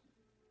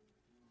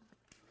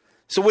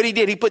 So what he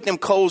did, he put them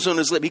coals on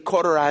his lip. He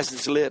cauterized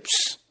his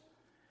lips.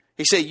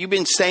 He said, you've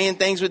been saying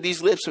things with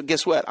these lips, so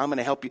guess what? I'm going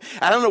to help you.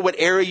 I don't know what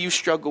area you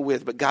struggle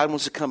with, but God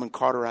wants to come and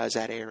cauterize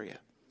that area.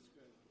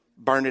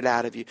 Burn it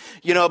out of you.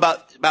 You know,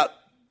 about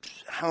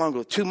how long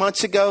ago? 2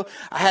 months ago,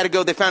 I had to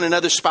go. They found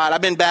another spot.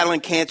 I've been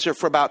battling cancer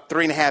for about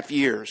 3.5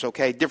 years,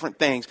 okay, different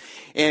things.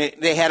 And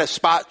they had a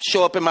spot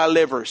show up in my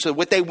liver. So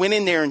what they went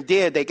in there and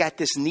did, they got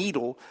this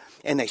needle,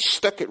 and they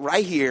stuck it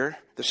right here.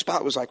 The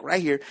spot was like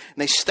right here. And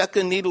they stuck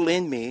the needle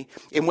in me.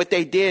 And what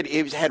they did,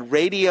 it had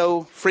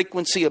radio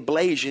frequency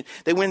ablation.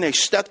 They went and they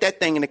stuck that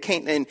thing, and it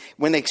came, and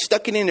when they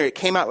stuck it in there, it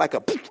came out like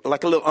a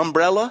little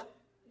umbrella.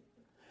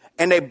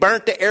 And they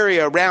burnt the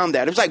area around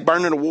that. It was like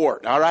burning a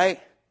wart, all right?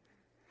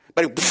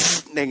 But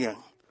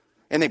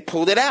and they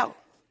pulled it out.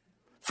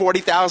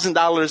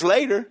 $40,000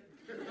 later.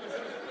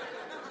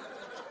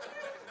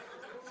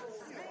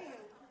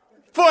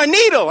 For a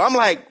needle. I'm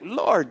like,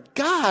 Lord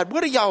God,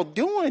 what are y'all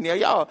doing?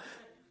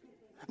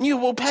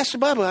 Well, Pastor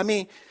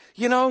Bubba,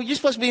 you're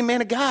supposed to be a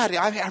man of God.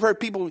 I've had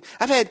people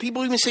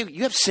even say,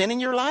 you have sin in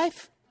your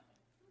life?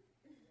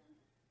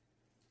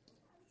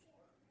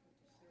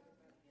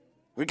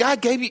 Well,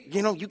 God gave you,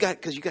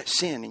 because you got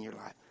sin in your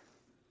life.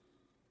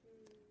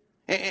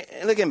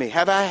 And look at me.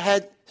 Have I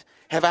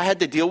had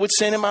to deal with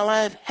sin in my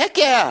life? Heck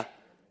yeah.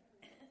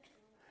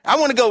 I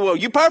want to go, well,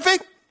 you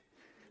perfect?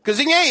 Because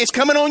it's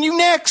coming on you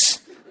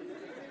next.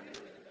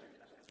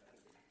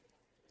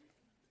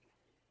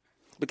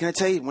 But can I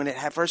tell you, when it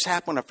first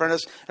happened, and I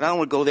don't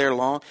want to go there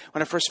long.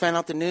 When I first found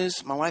out the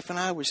news, my wife and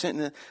I were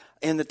sitting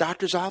in the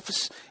doctor's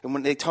office, and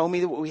when they told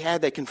me what we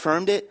had, they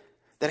confirmed it.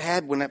 That I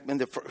had when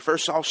the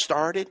first all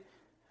started.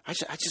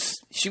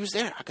 She was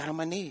there. I got on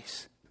my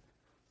knees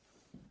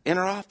in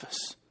her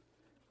office,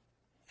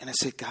 and I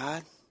said,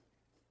 God,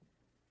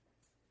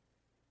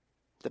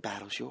 the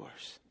battle's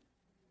yours.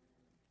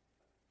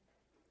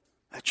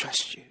 I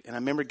trust you. And I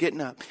remember getting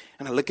up,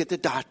 and I look at the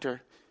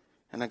doctor,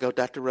 and I go,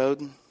 Dr.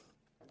 Roden,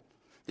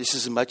 this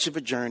is as much of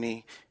a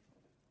journey.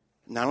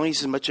 Not only is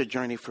it as much a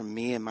journey for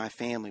me and my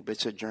family, but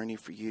it's a journey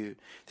for you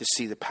to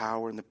see the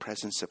power and the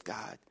presence of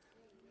God.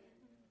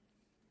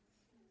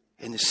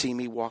 And to see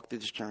me walk through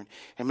this journey.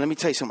 And let me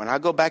tell you something. When I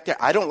go back there,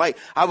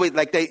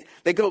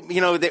 they go,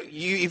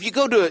 if you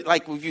go to it,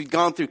 like if you've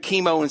gone through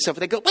chemo and stuff,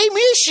 they go, we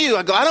miss you.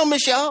 I go, I don't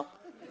miss y'all.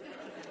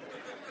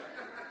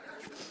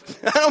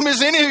 I don't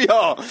miss any of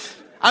y'all.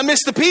 I miss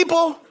the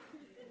people.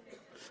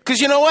 Because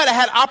you know what? I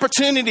had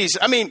opportunities.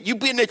 You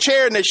be in a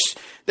chair and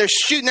they're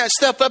shooting that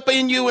stuff up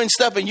in you and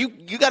stuff, and you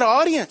got an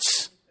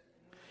audience.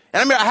 And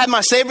I remember I had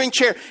my savoring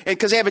chair, and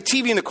because they have a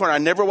TV in the corner, I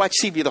never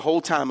watched TV the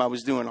whole time I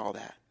was doing all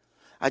that.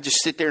 I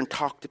just sit there and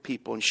talk to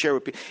people and share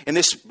with people. And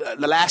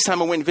the last time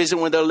I went and visited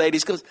one of those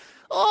ladies, goes,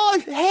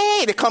 oh,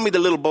 hey, they call me the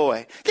little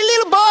boy. The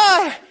little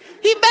boy,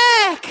 he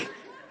back.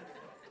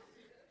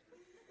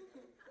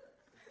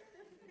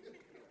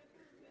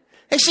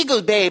 And she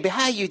goes, baby,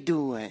 how you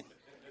doing?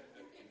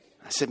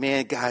 I said,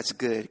 man, God's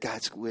good.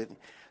 God's with me.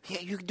 Yeah,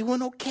 you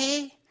doing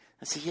okay?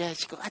 I said, yeah.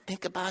 She goes, I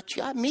think about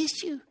you. I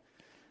miss you.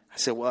 I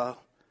said,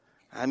 well,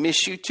 I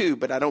miss you too,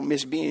 but I don't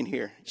miss being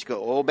here. She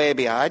goes, oh,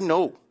 baby, I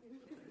know.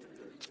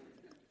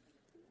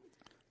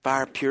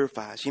 Fire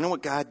purifies. You know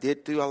what God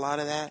did through a lot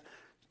of that?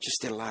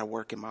 Just did a lot of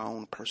work in my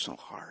own personal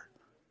heart.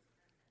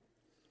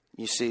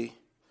 You see,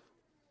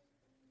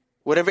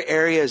 whatever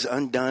area is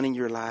undone in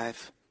your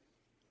life,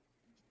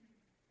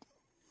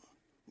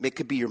 it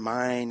could be your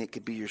mind, it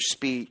could be your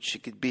speech,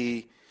 it could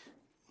be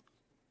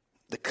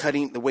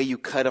the way you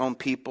cut on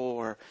people,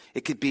 or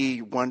it could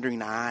be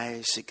wandering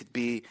eyes, it could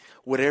be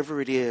whatever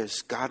it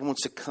is. God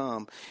wants to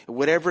come,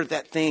 whatever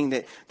that thing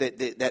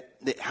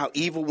that how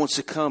evil wants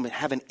to come and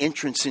have an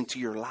entrance into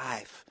your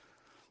life.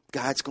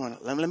 God's going,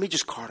 let me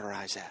just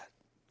cauterize that.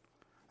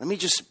 Let me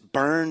just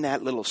burn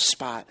that little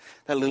spot,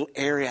 that little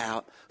area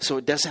out, so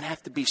it doesn't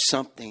have to be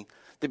something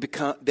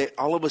that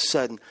all of a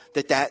sudden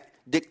that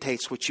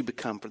dictates what you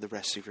become for the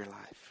rest of your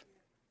life.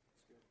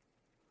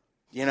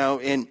 You know,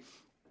 and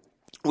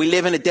we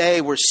live in a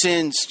day where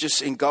sin's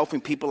just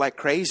engulfing people like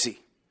crazy.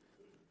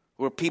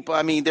 Where people,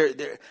 I mean,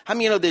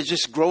 there's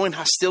just growing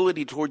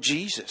hostility toward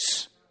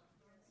Jesus.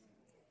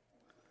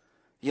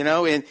 You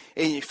know, and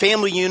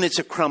family units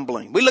are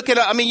crumbling.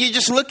 You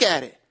just look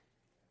at it.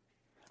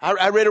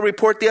 I read a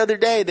report the other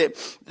day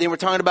that they were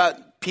talking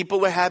about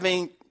people are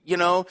having, you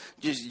know,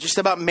 just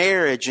about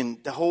marriage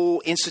and the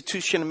whole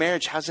institution of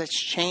marriage, how that's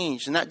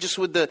changed. And not just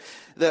with the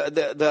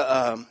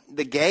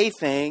gay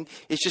thing.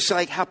 It's just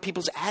like how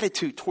people's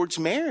attitude towards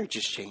marriage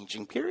is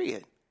changing,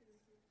 period.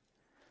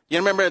 You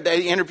remember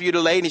they interviewed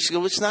a lady, she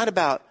goes, it's not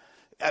about,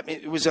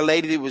 it was a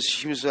lady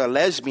she was a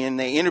lesbian.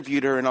 They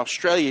interviewed her in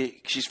Australia.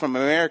 She's from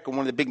America, one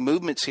of the big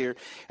movements here.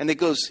 And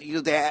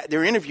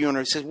they're interviewing her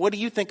and says, what do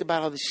you think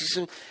about all this? She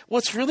said, well,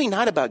 it's really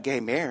not about gay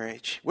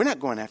marriage. We're not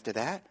going after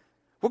that.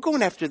 We're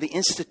going after the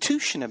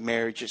institution of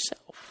marriage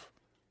itself.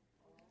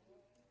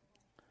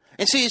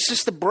 And see, it's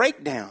just the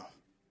breakdown.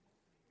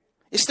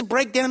 It's the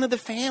breakdown of the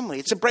family.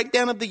 It's a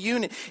breakdown of the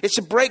unit. It's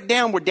a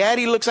breakdown where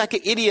daddy looks like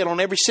an idiot on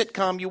every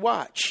sitcom you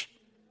watch.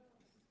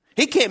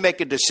 He can't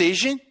make a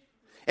decision.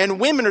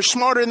 And women are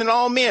smarter than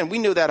all men. We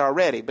knew that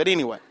already. But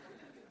anyway.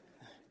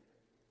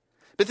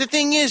 But the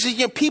thing is, you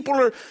know,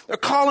 people are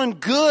calling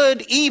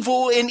good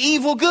evil and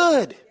evil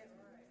good.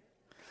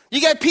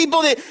 You got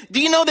people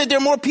do you know that there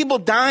are more people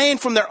dying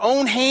from their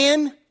own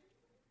hand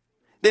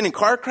than in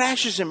car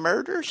crashes and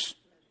murders?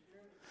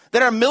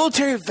 That our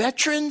military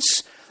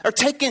veterans are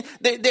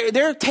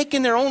they're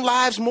taking their own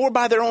lives more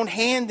by their own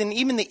hand than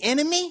even the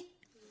enemy?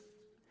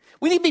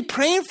 We need to be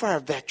praying for our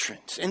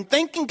veterans and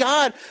thanking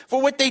God for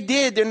what they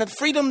did and the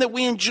freedom that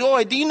we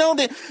enjoy. Do you know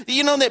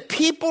that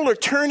people are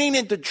turning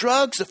into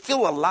drugs to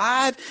feel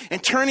alive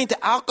and turning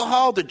to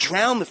alcohol to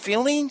drown the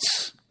feelings?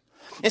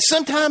 And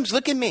sometimes,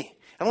 look at me.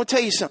 I want to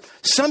tell you something.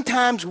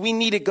 Sometimes we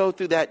need to go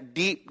through that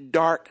deep,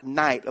 dark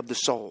night of the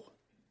soul.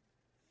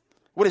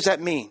 What does that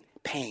mean?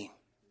 Pain.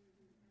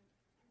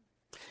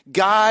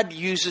 God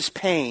uses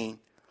pain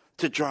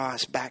to draw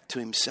us back to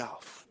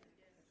himself.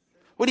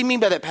 What do you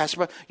mean by that,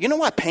 Pastor? You know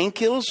why pain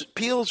pills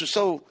are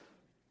so...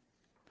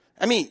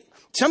 I mean,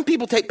 some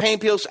people take pain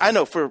pills, I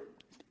know, for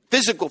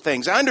physical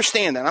things. I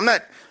understand that. I'm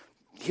not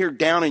here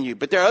downing you.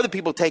 But there are other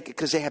people who take it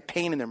because they have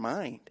pain in their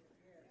mind.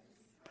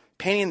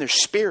 Pain in their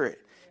spirit.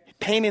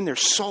 Pain in their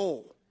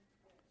soul.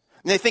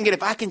 And they're thinking,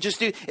 if I can just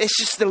do... It's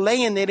just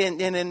delaying it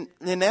in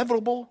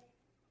inevitable.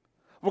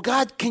 Well,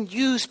 God can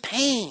use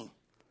pain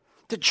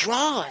to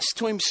draw us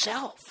to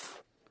himself.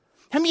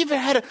 How many of you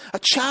ever had a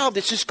child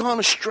that's just gone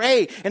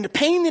astray and the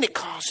pain that it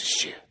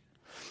causes you?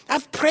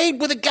 I've prayed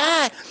with a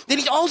guy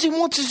that all he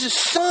wants is his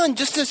son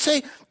just to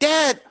say,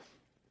 Dad,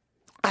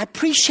 I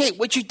appreciate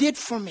what you did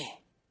for me.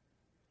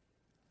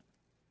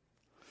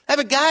 I have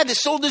a guy that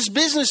sold his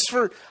business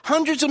for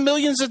hundreds of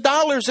millions of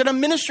dollars that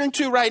I'm ministering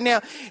to right now.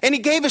 And he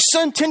gave his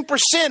son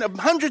 10% of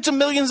hundreds of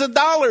millions of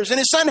dollars and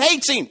his son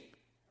hates him.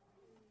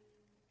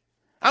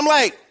 I'm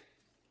like,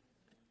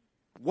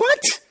 what?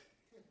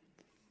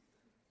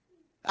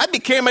 I'd be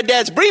carrying my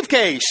dad's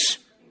briefcase.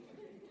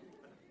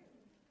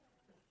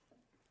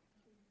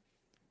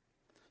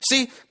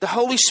 See, the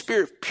Holy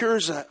Spirit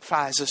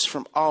purifies us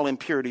from all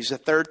impurities. The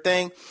third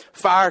thing,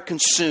 fire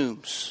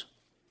consumes.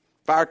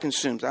 Fire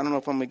consumes. I don't know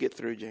if I'm going to get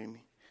through,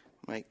 Jamie.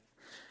 I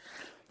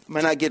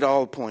might not get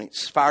all the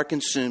points. Fire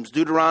consumes.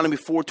 Deuteronomy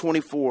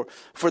 4:24.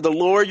 For the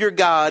Lord your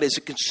God is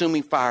a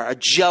consuming fire, a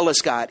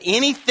jealous God.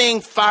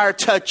 Anything fire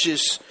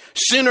touches,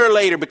 sooner or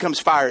later becomes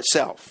fire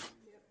itself.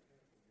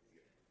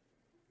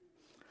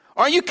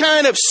 Aren't you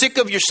kind of sick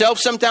of yourself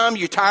sometimes?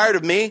 You're tired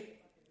of me?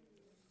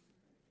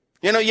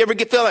 You know, you ever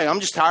feel like, I'm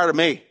just tired of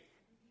me?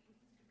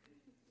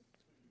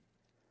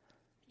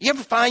 You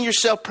ever find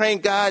yourself praying,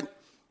 God,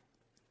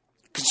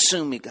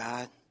 consume me,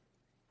 God.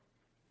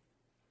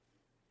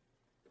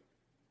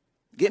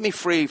 Get me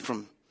free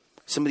from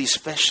some of these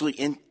fleshly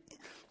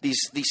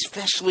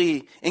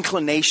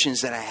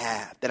inclinations that I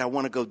have, that I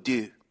want to go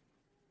do.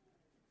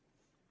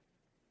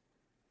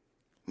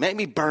 Make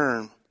me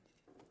burn.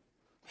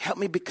 Help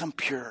me become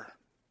pure.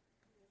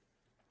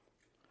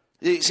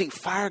 You see,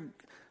 fire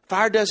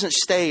doesn't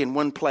stay in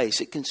one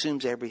place. It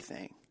consumes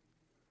everything.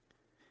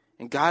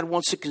 And God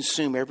wants to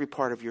consume every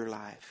part of your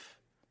life.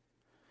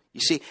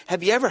 You see,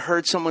 have you ever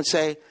heard someone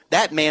say,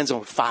 that man's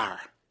on fire?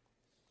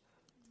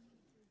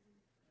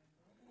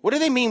 What do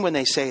they mean when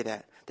they say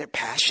that? They're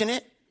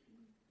passionate.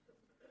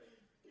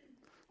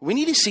 We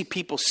need to see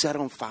people set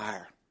on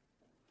fire.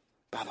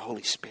 by the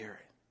Holy Spirit.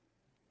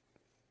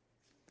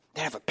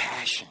 They have a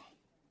passion.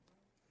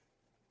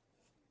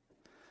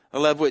 I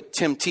love what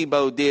Tim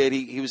Tebow did.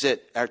 He was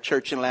at our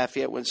church in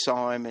Lafayette when I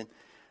saw him, and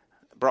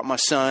brought my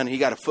son. He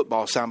got a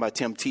football signed by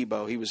Tim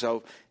Tebow. He was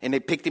over, and they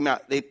picked him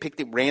out. They picked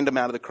him random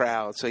out of the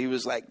crowd. So he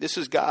was like, "This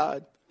is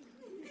God."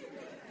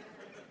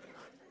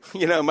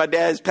 You know, my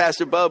dad's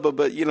Pastor Bubba,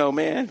 but you know,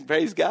 man,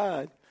 praise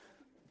God.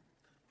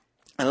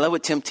 I love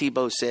what Tim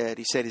Tebow said.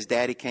 He said his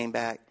daddy came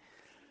back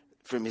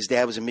from, his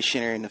dad was a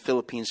missionary in the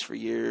Philippines for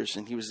years,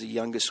 and he was the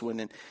youngest one,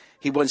 and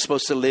he wasn't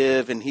supposed to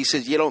live. And he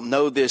says, you don't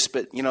know this,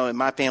 but, you know, in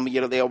my family,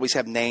 you know, they always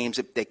have names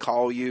that they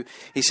call you.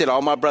 He said,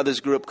 all my brothers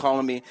grew up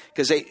calling me,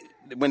 because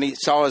when he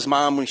saw his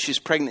mom when she was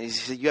pregnant, he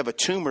said, you have a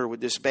tumor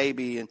with this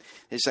baby. And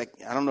it's like,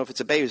 I don't know if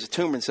it's a baby, it's a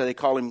tumor. And so they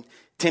call him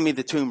Timmy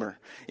the Tumor.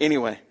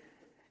 Anyway.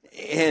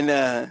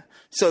 And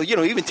so, you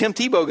know, even Tim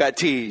Tebow got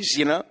teased,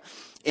 you know.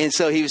 And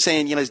so he was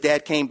saying, you know, his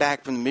dad came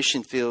back from the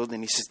mission field,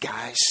 and he says,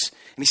 guys,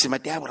 and he said, my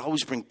dad would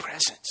always bring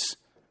presents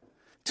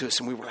to us.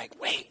 And we were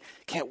like, wait,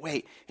 can't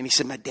wait. And he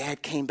said, my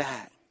dad came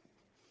back.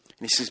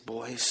 And he says,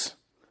 boys,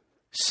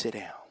 sit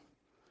down.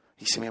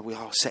 He said, man, we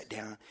all sat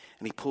down.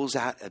 And he pulls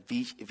out a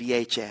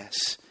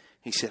VHS.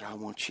 He said, I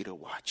want you to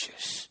watch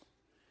this.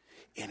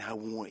 And I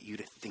want you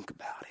to think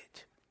about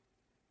it.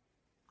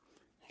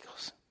 He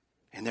goes,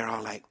 and they're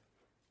all like,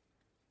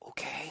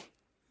 okay.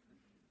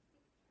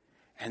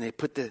 And he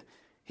puts the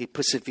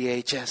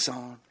VHS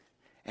on,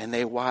 and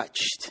they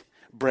watched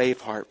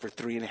Braveheart for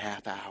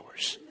 3.5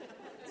 hours.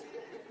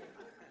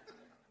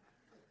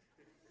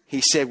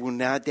 He said, well,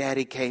 now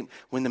Daddy came.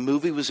 When the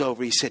movie was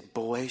over, he said,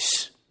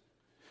 boys,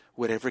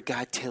 whatever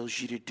God tells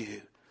you to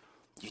do,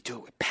 you do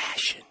it with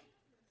passion.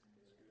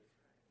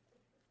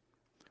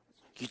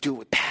 You do it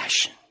with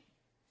passion.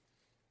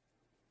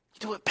 You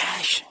do it with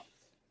passion.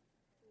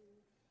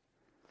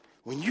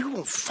 When you're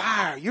on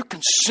fire, you're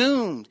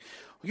consumed.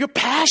 You're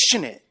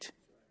passionate.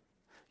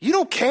 You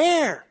don't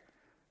care.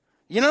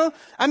 You know,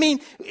 I mean,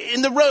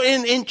 in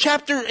Luke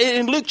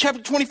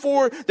chapter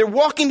 24,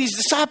 these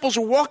disciples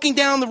are walking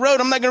down the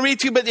road. I'm not going to read it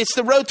to you, but it's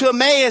the road to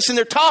Emmaus, and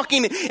they're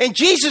talking, and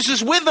Jesus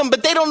is with them,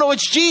 but they don't know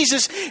it's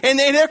Jesus, and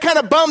they're kind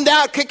of bummed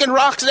out, kicking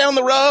rocks down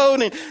the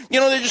road, and, you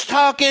know, they're just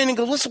talking, and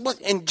goes, listen,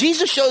 and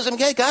Jesus shows them,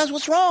 hey, guys,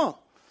 what's wrong?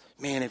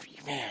 Man,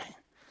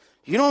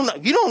 you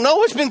don't know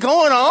what's been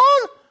going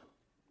on?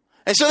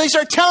 And so they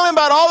start telling him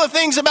about all the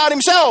things about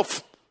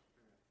himself.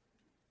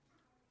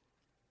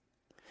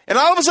 And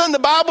all of a sudden the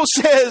Bible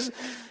says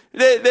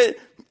that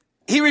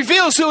he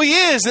reveals who he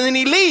is, and then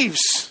he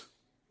leaves.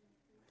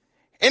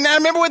 And I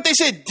remember what they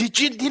said.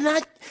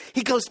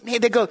 He goes,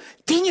 man, they go,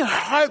 didn't your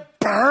heart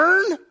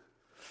burn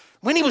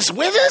when he was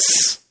with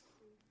us?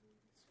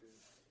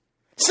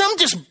 Some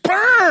just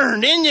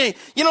burned in you.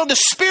 You know, the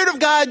Spirit of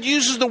God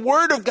uses the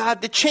Word of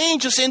God to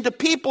change us into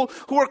people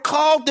who are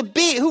called to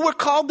be, who we're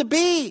called to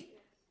be.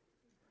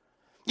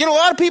 You know, a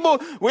lot of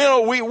people,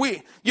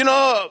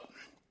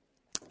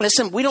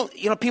 listen, we don't,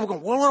 you know, people go,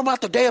 well, what about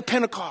the day of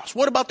Pentecost?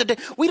 What about the day?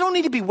 We don't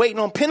need to be waiting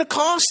on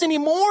Pentecost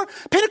anymore.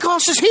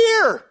 Pentecost is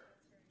here.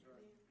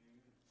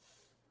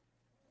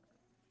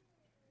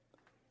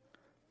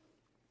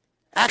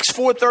 Acts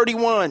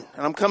 4:31, and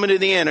I'm coming to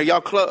the end. Are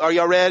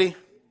y'all ready?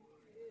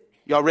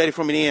 Y'all ready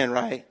for me to end,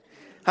 right?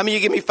 How many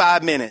of you give me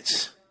 5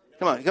 minutes?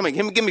 Come on,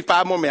 give me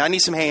 5 more minutes. I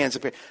need some hands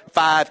up here.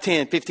 5,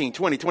 10, 15,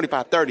 20,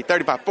 25, 30,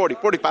 35, 40,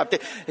 45,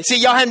 50.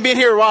 See, y'all hadn't been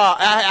here a while.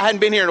 I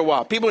hadn't been here in a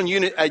while. People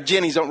in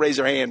Jenny's don't raise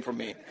their hand for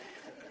me.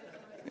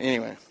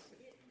 Anyway.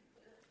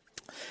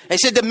 He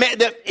said,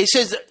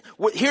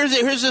 here's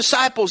the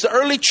disciples, the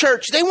early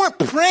church. They weren't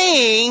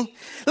praying.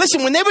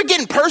 Listen, when they were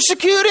getting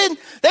persecuted,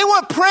 they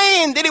weren't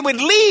praying that it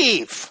would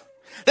leave.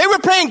 They were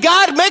praying,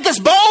 God, make us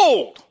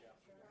bold.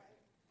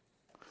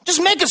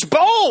 Just make us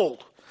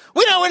bold.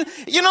 We know, and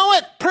you know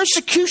what?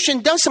 Persecution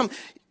does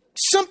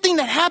something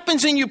that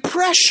happens in you.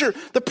 Pressure,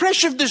 the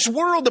pressure of this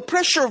world, the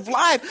pressure of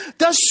life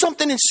does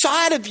something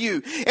inside of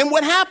you. And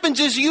what happens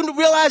is you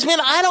realize, man,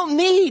 I don't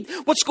need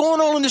what's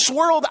going on in this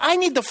world. I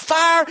need the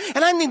fire,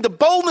 and I need the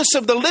boldness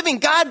of the living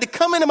God to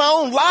come into my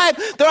own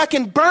life that I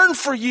can burn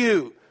for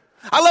you.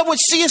 I love what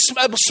C.S.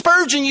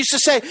 Spurgeon used to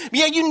say.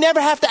 Yeah, you never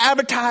have to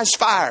advertise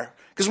fire,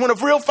 because when a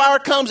real fire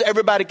comes,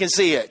 everybody can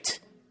see it.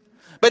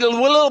 But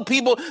little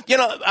people, you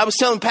know, I was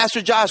telling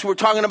Pastor Josh, we were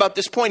talking about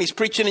this point. He's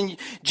preaching in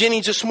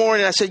Jennings this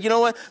morning. And I said, you know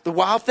what? The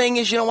wild thing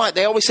is, you know what?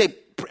 They always say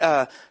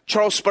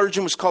Charles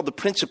Spurgeon was called the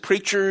Prince of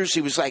Preachers.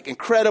 He was like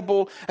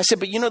incredible. I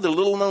said, but you know the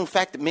little known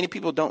fact that many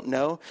people don't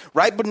know?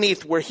 Right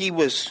beneath where he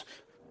was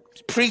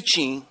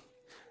preaching,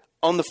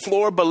 on the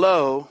floor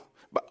below,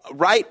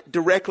 right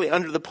directly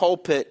under the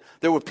pulpit,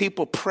 there were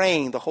people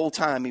praying the whole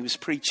time he was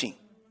preaching.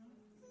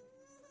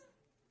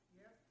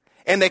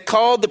 And they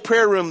called the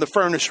prayer room the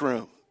furnace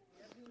room.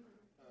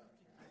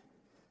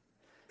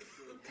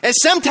 And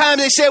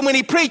sometimes they said when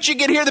he preached, you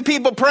could hear the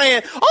people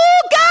praying, oh,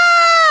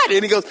 God!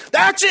 And he goes,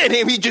 that's it.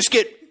 And he just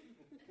get,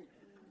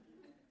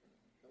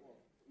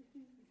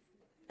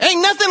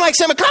 ain't nothing like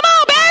saying, come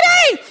on,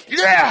 baby!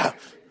 Yeah!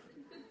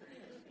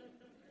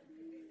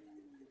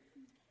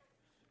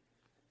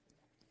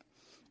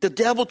 The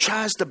devil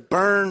tries to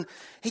burn.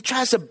 He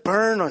tries to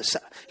burn us.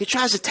 He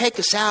tries to take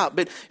us out.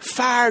 But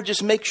fire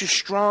just makes you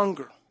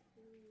stronger.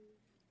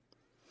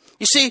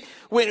 You see,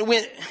 when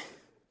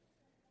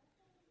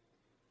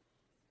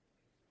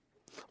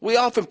we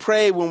often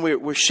pray when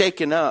we're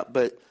shaken up,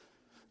 but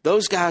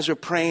those guys are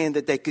praying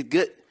that they could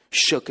get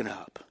shooken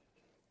up.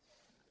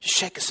 Just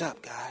shake us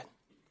up, God.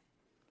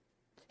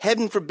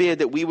 Heaven forbid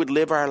that we would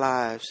live our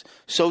lives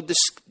so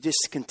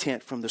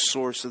discontent from the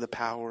source of the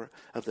power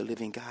of the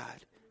living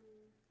God.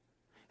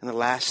 And the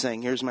last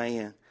thing, here's my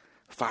end.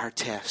 Fire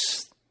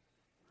tests.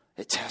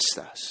 It tests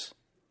us.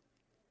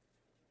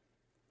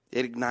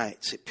 It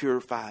ignites, it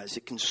purifies,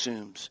 it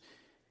consumes,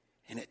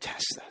 and it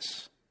tests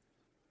us.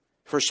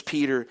 1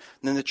 Peter,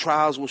 then the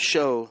trials will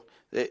show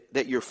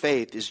that your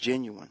faith is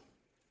genuine.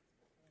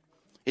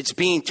 It's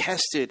being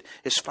tested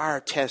as fire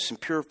tests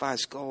and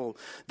purifies gold.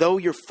 Though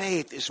your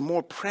faith is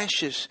more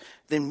precious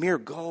than mere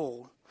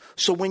gold.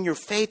 So when your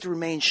faith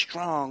remains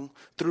strong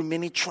through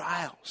many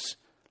trials.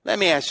 Let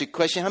me ask you a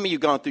question. How many of you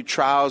have gone through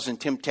trials and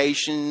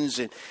temptations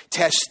and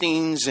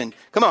testings? And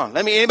come on,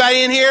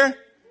 anybody in here?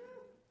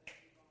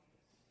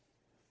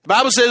 The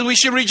Bible says we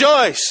should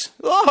rejoice.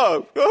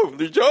 Oh,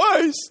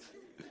 rejoice.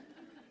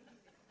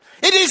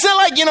 It's not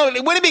like,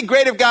 wouldn't it be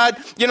great if God,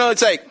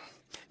 it's like,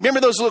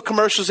 remember those little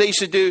commercials they used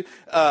to do,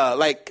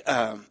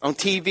 on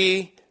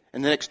TV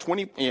and the next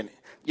 20,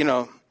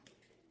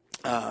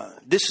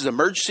 this is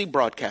emergency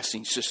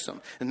broadcasting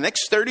system. In the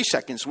next 30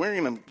 seconds, we're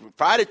going to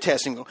provide a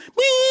test and go,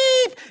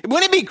 beep.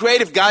 Wouldn't it be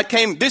great if God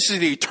came, this is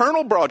the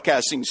eternal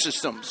broadcasting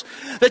systems.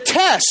 The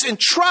tests and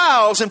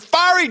trials and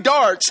fiery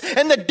darts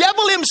and the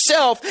devil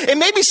himself and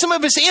maybe some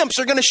of his imps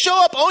are going to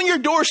show up on your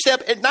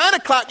doorstep at 9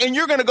 o'clock and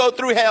you're going to go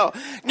through hell.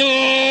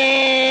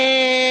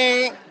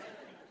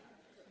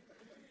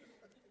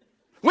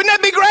 Wouldn't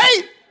that be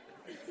great?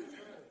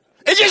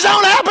 It just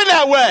don't happen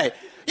that way.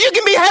 You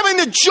can be having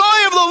the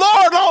joy of the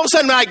Lord and all of a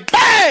sudden, like,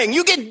 bang,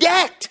 you get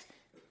decked.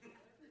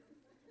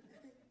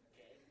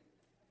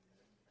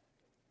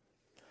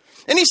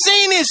 And he's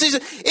saying this,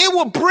 it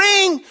will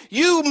bring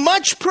you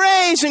much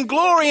praise and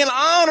glory and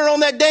honor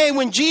on that day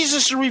when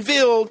Jesus is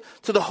revealed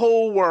to the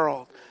whole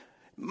world.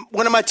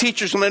 One of my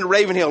teachers, Leonard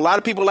Ravenhill, a lot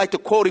of people like to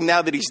quote him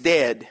now that he's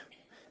dead,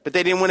 but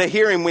they didn't want to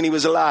hear him when he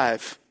was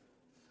alive.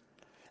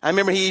 I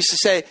remember he used to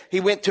say he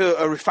went to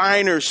a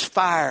refiner's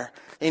fire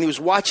and he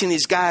was watching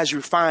these guys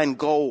refine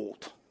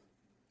gold.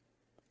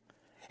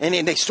 And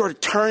then they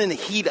started turning the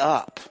heat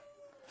up.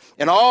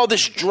 And all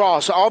this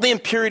dross, all the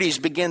impurities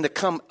began to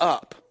come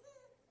up.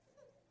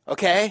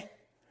 Okay?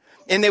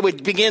 And they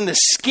would begin to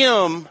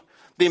skim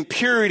the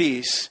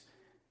impurities.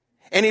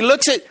 And he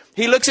looks at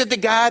the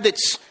guy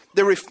that's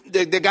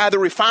the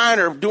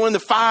refiner doing the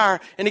fire,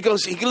 and he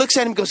looks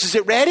at him and goes, "Is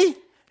it ready?"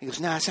 He goes,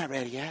 "No, it's not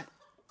ready yet."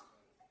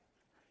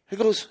 He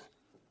goes,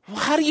 "Well,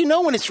 how do you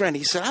know when it's ready?"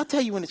 He said, "I'll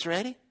tell you when it's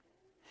ready."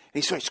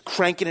 And he starts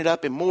cranking it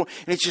up and more,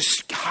 and it's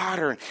just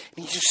hotter, and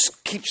he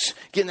just keeps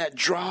getting that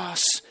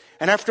dross.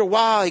 And after a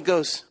while, he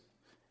goes,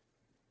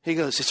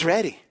 "It's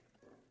ready."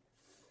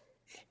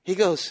 He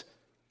goes,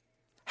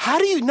 "How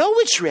do you know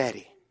it's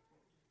ready?"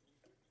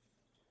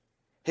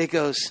 He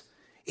goes,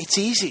 "It's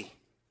easy.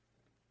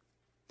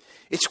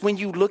 It's when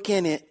you look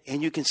in it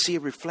and you can see a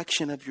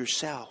reflection of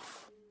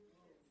yourself.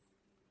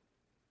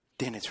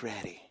 Then it's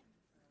ready."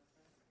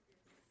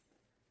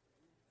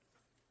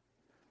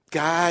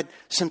 God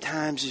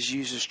sometimes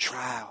uses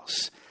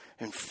trials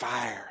and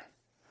fire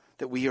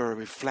that we are a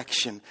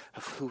reflection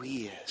of who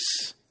He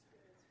is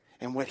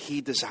and what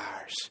He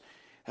desires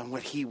and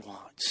what He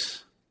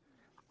wants.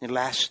 And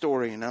last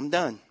story, and I'm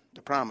done, I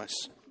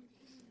promise.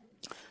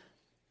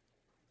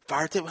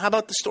 How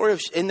about the story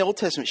of in the Old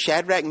Testament,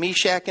 Shadrach,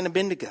 Meshach, and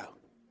Abednego?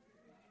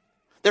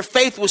 Their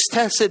faith was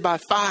tested by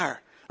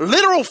fire,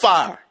 literal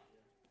fire.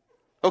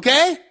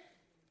 Okay?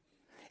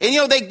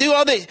 And they do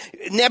all the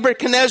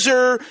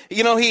Nebuchadnezzar,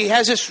 he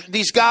has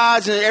these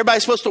gods and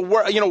everybody's supposed to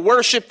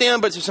worship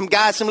them, but there's some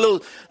guys, some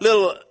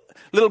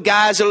little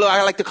guys,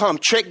 I like to call them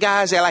trick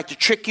guys. They like to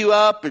trick you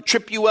up or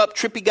trip you up,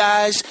 trippy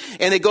guys.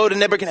 And they go to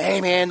Nebuchadnezzar,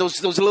 "Hey man,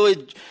 those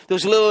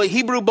little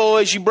Hebrew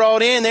boys you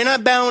brought in, they're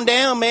not bowing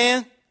down,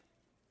 man."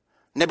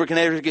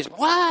 Nebuchadnezzar goes,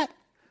 "What?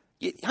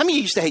 How many of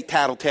you used to hate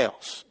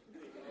tattletales?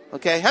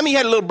 Okay, how many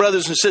had little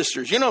brothers and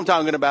sisters? You know what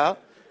I'm talking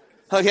about.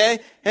 Okay,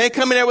 and they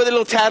come in there with a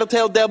little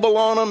tattletale devil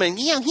on them, and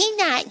he's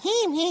not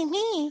him.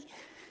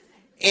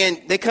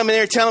 And they come in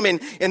there and tell him,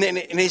 and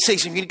they say,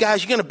 "You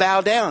guys, you're going to bow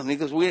down." And he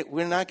goes,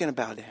 "We're not going to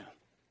bow down."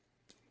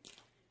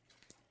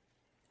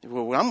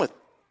 Well,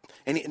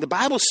 and the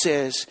Bible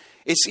says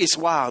it's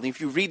wild. If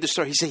you read the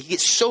story, he said he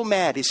gets so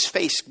mad his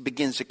face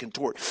begins to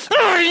contort.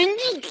 "Turn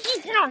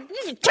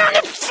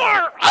the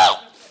fire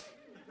up!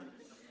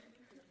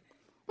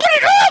 Put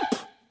it up!"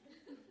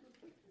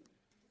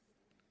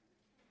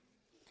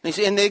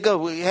 And they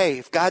go, "Hey,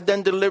 if God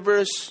doesn't deliver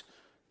us,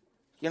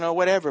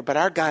 whatever. But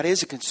our God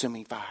is a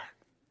consuming fire."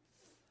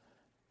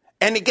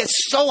 And it gets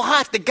so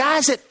hot, the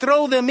guys that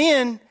throw them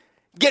in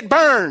get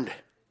burned.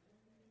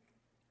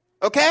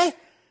 Okay?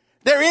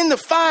 They're in the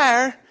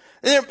fire.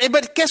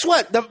 But guess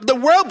what? The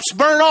ropes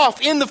burn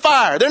off in the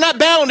fire. They're not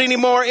bound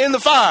anymore in the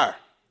fire.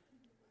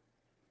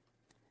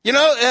 You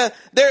know,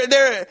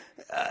 they're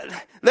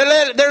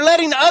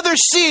letting others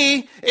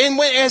see, and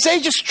as they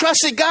just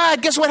trusted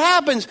God, guess what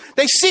happens?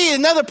 They see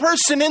another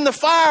person in the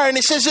fire, and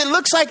it says it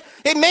looks like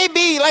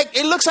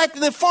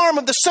the form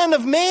of the Son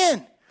of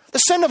Man, the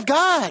Son of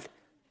God.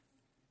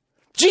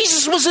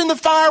 Jesus was in the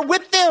fire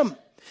with them.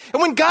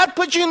 And when God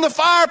puts you in the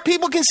fire,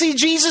 people can see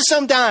Jesus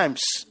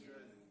sometimes.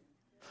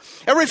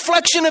 A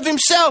reflection of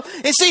himself.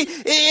 And see,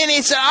 and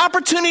it's an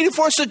opportunity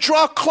for us to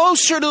draw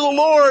closer to the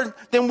Lord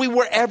than we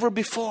were ever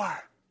before.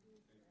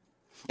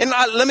 And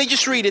let me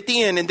just read at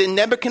the end. And then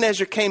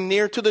Nebuchadnezzar came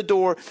near to the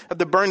door of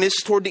the burning. This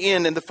is toward the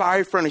end. And the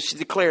fiery furnace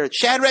declared,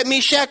 Shadrach,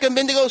 Meshach, and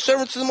Abednego,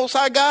 servants of the Most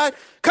High God,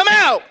 come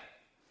out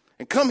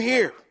and come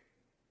here.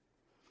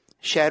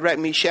 Shadrach,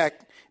 Meshach,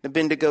 and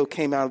Abednego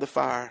came out of the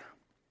fire.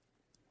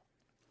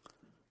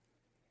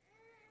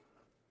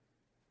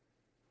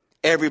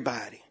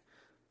 Everybody,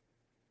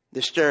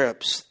 the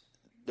stirrups,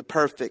 the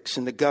prefects,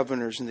 and the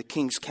governors, and the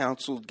king's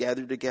council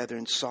gathered together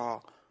and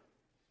saw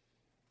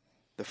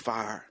the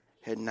fire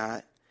had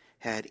not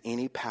had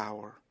any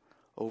power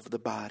over the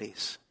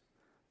bodies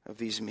of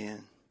these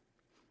men.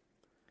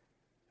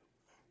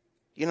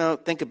 You know,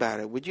 think about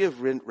it. Would you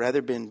have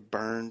rather been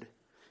burned,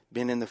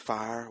 been in the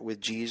fire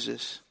with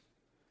Jesus,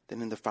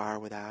 than in the fire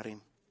without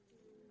him?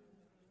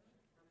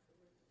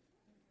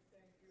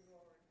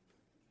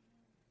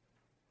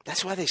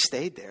 That's why they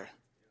stayed there.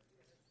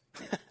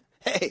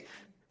 Hey,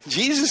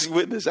 Jesus is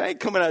with us. I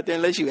ain't coming out there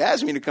unless you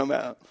ask me to come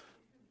out.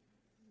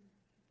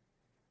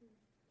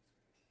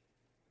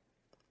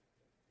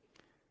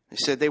 They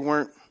said they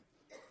weren't,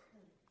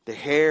 their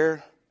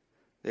hair,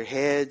 their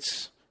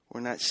heads were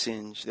not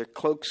singed. Their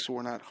cloaks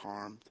were not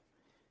harmed.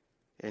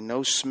 And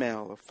no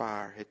smell of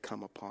fire had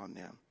come upon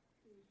them.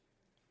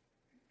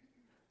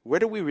 Where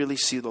do we really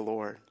see the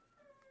Lord?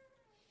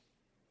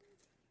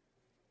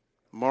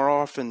 More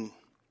often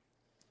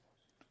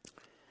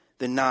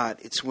than not,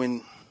 it's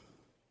when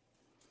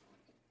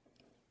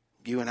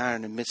you and I are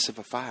in the midst of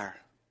a fire,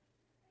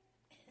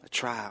 a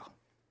trial,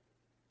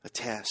 a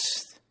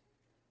test,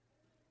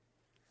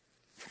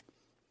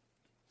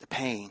 the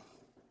pain.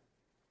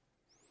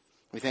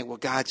 We think, well,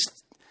 God,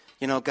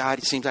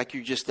 it seems like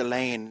you're just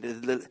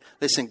delaying.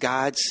 Listen,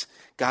 God's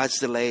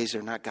delays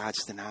are not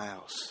God's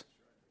denials.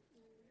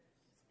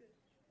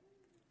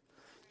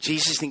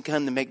 Jesus didn't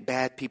come to make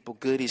bad people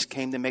good. He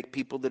came to make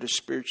people that are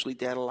spiritually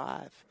dead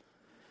alive.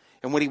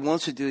 And what he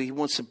wants to do, he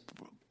wants to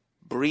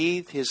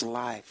breathe his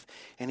life.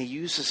 And he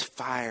uses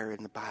fire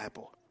in the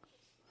Bible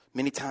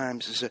many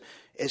times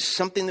as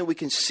something that we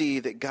can see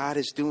that God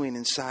is doing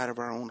inside of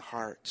our own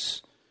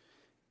hearts.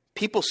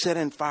 People set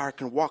in fire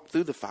can walk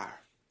through the fire.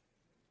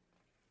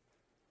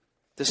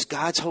 Does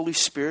God's Holy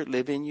Spirit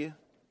live in you?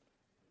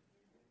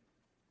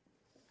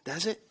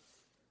 Does it?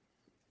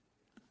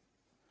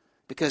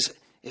 Because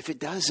if it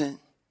doesn't,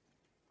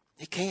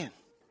 it can.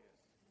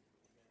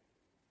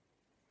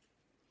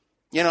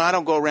 You know, I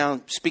don't go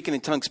around speaking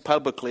in tongues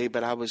publicly,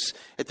 but I was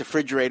at the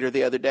refrigerator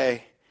the other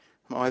day.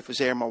 My wife was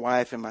there, my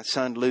wife and my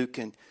son Luke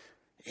and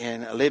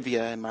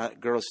Olivia, and my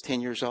girl's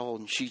 10 years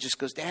old. And she just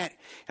goes, Dad.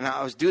 And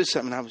I was doing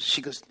something.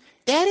 She goes,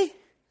 Daddy,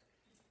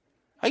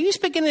 are you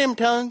speaking in them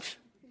tongues?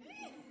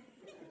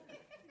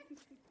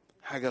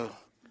 I go,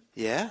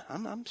 yeah,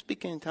 I'm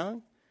speaking in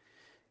tongues.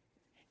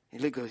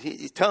 And Luke goes,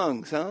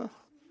 tongues, huh?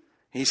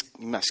 He's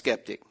my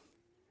skeptic.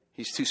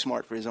 He's too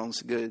smart for his own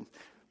good.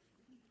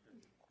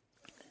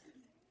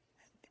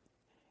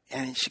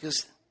 And she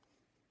goes,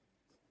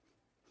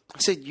 I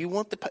said, you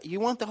want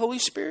the Holy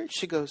Spirit?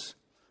 She goes,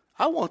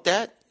 I want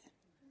that.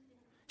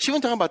 She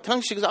wasn't talking about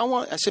tongues. She goes,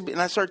 I said,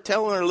 and I started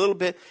telling her a little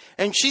bit,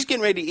 and she's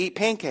getting ready to eat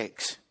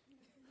pancakes.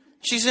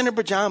 She's in her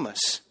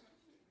pajamas.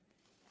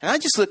 And I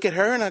just look at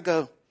her and I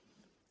go,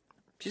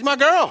 she's my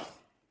girl.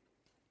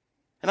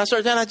 And I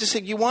started telling her, I just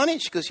said, you want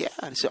it? She goes, yeah.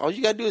 I said, all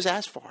you got to do is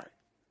ask for it.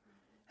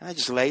 And I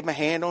just laid my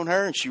hand on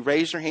her and she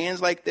raised her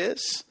hands like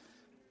this.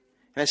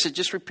 And I said,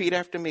 just repeat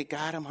after me.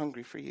 God, I'm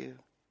hungry for you.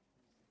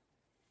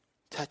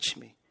 Touch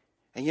me.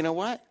 And you know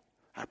what?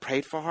 I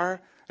prayed for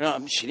her.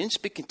 She didn't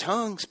speak in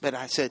tongues, but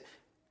I said,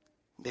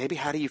 baby,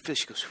 how do you feel?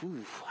 She goes,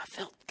 ooh, I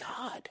felt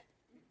God.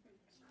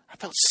 I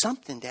felt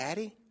something,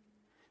 Daddy.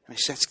 And I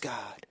said, that's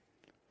God.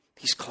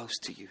 He's close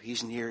to you.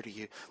 He's near to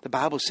you. The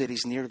Bible said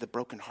he's near to the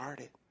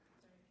brokenhearted.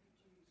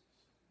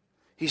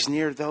 He's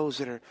near those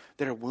that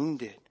are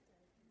wounded.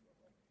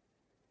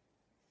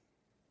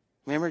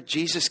 Remember,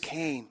 Jesus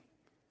came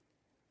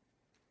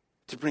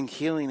to bring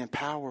healing and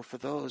power for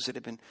those that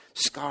have been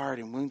scarred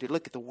and wounded.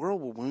 Look, the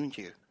world will wound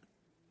you.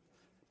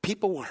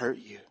 People will hurt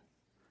you.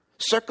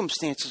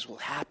 Circumstances will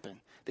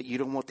happen that you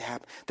don't want to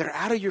happen. That are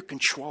out of your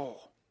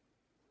control.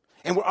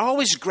 And we're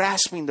always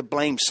grasping to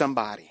blame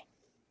somebody.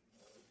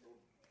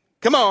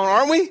 Come on,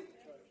 aren't we?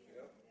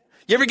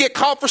 You ever get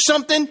caught for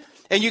something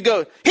and you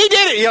go, he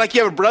did it. You're like,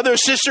 you have a brother or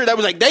sister that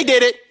was like, they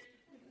did it.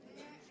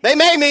 They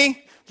made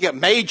me. Yeah,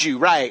 made you,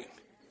 right.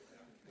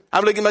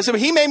 I'm looking at myself,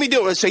 he made me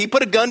do it. So he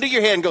put a gun to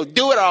your head and go,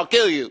 do it or I'll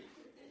kill you.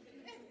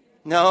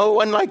 No, it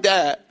wasn't like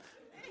that.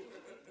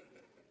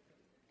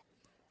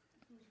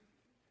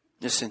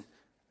 Listen,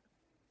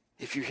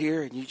 if you're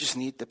here and you just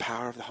need the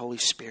power of the Holy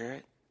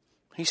Spirit,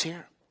 He's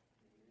here.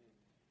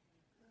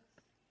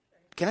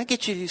 Can I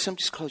get you to do something?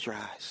 Just close your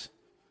eyes.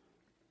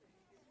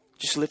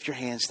 Just lift your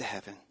hands to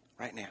heaven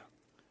right now.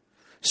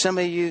 Some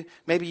of you,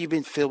 maybe you've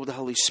been filled with the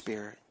Holy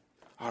Spirit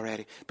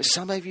already. But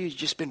some of you have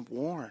just been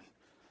worn.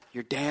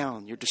 You're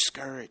down. You're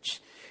discouraged.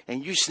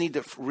 And you just need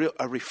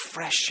a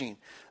refreshing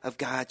of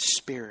God's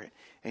Spirit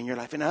in your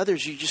life. And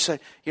others, you just say,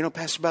 you know,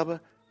 Pastor Bubba,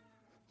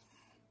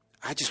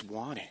 I just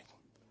want it.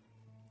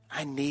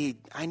 I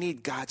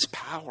need God's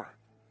power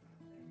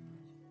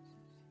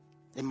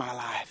in my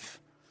life.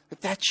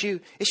 If that's you,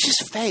 it's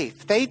just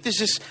faith. Faith is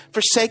just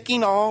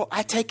forsaking all.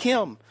 I take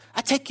Him. I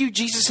take you,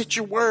 Jesus, at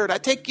your word. I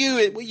take you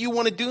at what you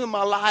want to do in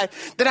my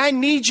life. That I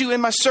need you in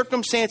my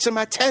circumstance, in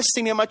my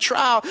testing, in my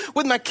trial,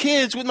 with my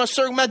kids, with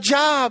my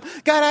job.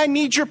 God, I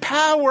need your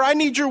power. I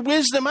need your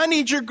wisdom. I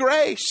need your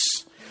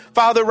grace.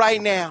 Father,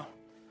 right now,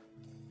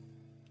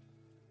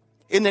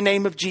 in the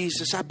name of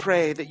Jesus, I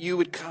pray that you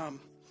would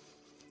come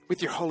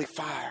with your holy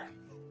fire.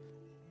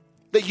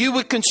 That you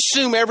would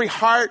consume every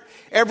heart,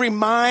 every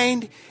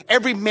mind,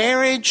 every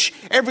marriage,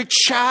 every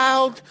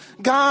child.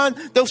 God,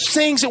 those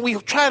things that we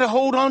try to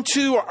hold on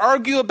to or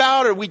argue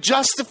about or we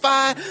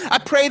justify. I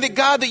pray that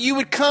God, that you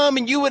would come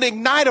and you would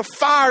ignite a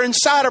fire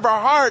inside of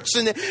our hearts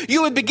and that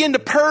you would begin to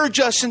purge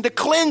us and to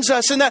cleanse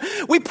us. And that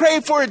we pray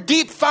for a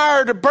deep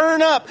fire to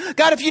burn up.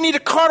 God, if you need to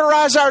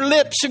cauterize our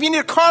lips, if you need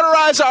to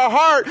cauterize our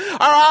heart,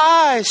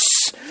 our eyes,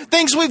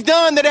 things we've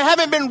done that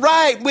haven't been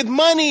right with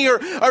money or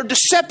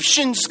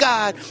deceptions,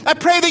 God, I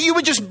pray that you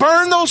would just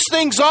burn those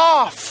things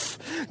off.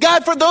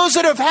 God, for those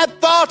that have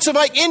had thoughts of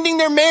like ending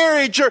their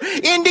marriage or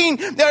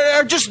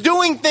or just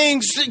doing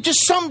things,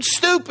 just something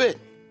stupid.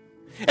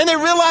 And they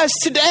realize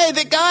today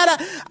that God,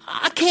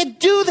 I can't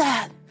do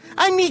that.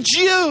 I need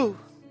you.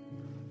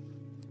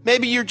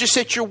 Maybe you're just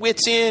at your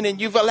wit's end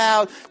and you've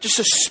allowed just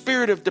a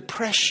spirit of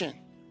depression,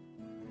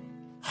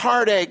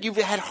 heartache. You've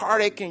had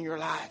heartache in your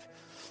life.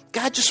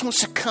 God just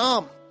wants to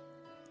come.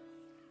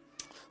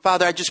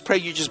 Father, I just pray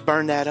you just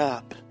burn that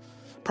up.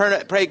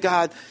 Pray,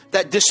 God,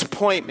 that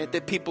disappointment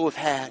that people have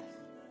had.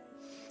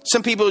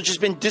 Some people have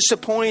just been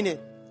disappointed.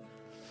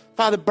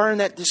 Father, burn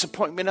that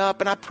disappointment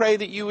up. And I pray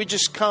that you would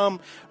just come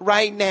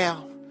right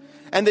now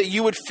and that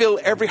you would fill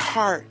every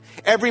heart,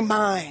 every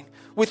mind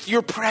with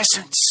your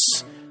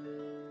presence.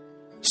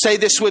 Say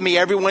this with me,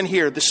 everyone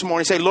here this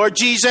morning. Say, Lord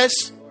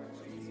Jesus,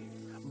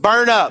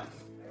 burn up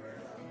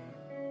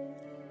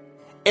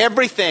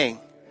everything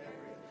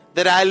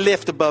that I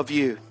lift above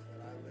you,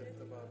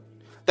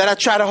 that I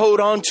try to hold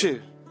on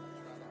to.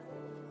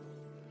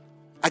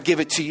 I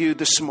give it to you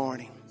this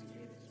morning.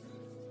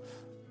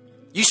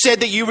 You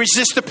said that you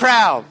resist the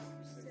proud,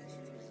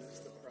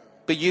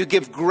 but you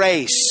give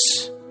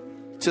grace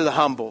to the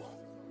humble.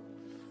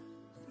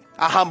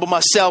 I humble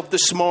myself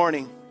this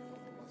morning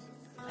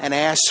and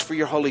ask for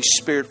your Holy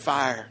Spirit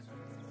fire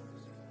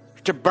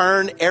to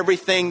burn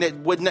everything that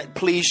would not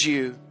please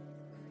you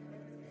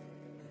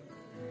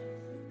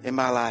in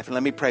my life. And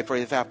let me pray for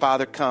you.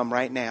 Father, come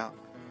right now.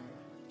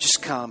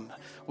 Just come.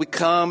 We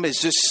come as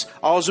just,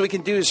 all we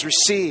can do is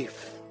receive.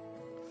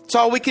 It's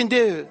all we can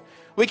do.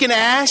 We can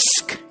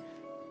ask.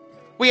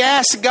 We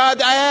ask,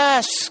 God,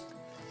 I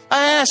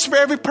ask for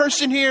every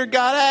person here,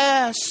 God,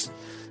 I ask.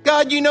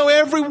 God, you know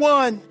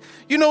everyone.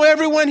 You know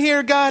everyone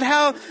here, God,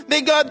 how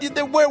they got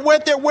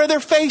where they're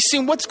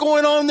facing, what's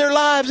going on in their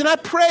lives. And I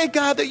pray,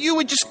 God, that you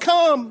would just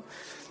come.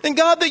 And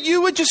God, that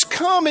you would just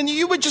come and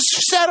you would just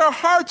set our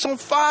hearts on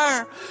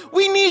fire.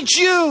 We need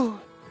you.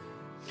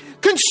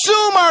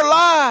 Consume our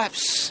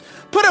lives.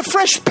 Put a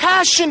fresh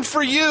passion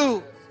for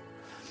you.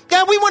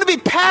 God, we want to be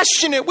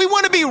passionate. We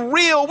want to be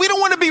real. We don't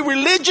want to be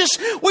religious.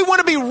 We want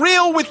to be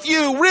real with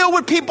you, real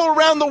with people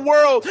around the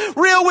world,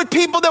 real with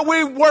people that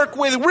we work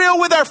with, real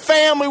with our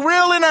family,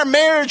 real in our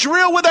marriage,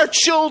 real with our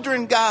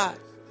children, God.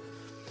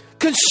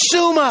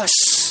 Consume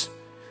us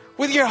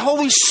with your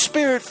Holy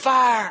Spirit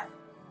fire.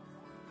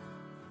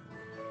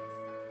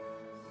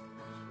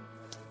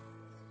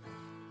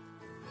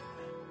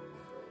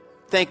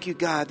 Thank you,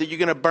 God, that you're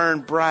going to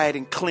burn bright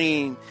and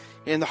clean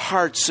in the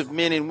hearts of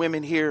men and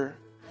women here.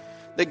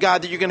 That,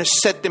 God, that you're going to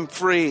set them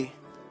free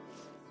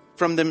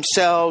from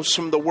themselves,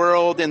 from the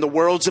world and the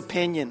world's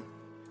opinion.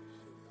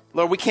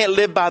 Lord, we can't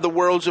live by the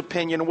world's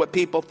opinion and what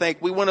people think.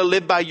 We want to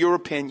live by your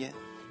opinion.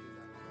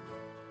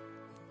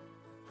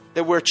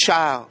 That we're a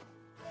child.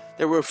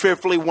 That we're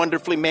fearfully,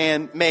 wonderfully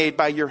made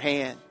by your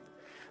hand.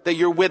 That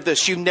you're with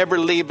us. You never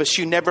leave us.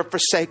 You never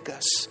forsake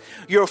us.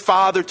 You're a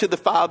father to the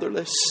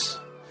fatherless.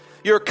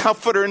 You're a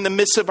comforter in the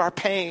midst of our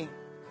pain.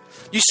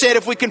 You said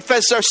if we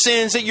confess our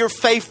sins that you're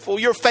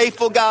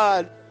faithful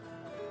God,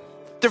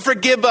 to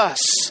forgive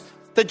us,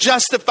 to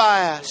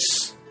justify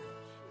us.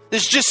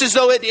 It's just as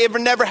though it ever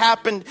never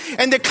happened.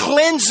 And to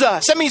cleanse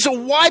us. That means to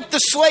wipe the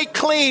slate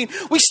clean.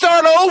 We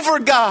start over,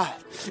 God.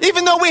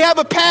 Even though we have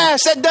a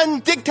past, that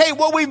doesn't dictate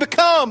what we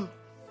become.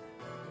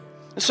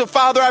 And so,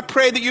 Father, I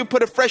pray that you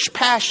put a fresh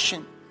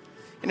passion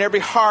in every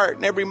heart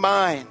and every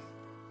mind.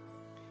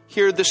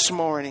 here this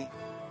morning.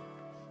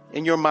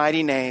 In your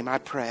mighty name, I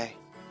pray.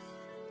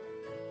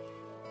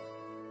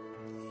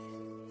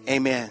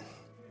 Amen.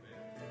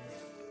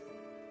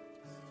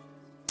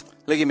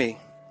 Look at me.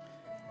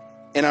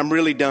 And I'm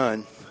really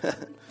done.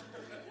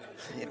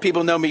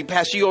 People know me.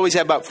 Pastor, you always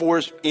have about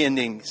 4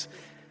 endings.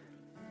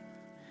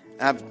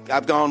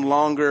 I've gone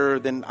longer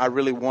than I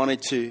really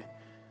wanted to.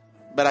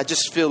 But I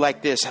just feel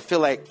like this. I feel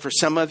like for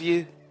some of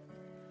you,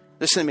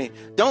 listen to me.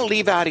 Don't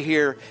leave out of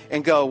here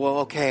and go, well,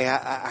 okay,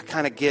 I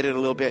kind of get it a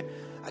little bit.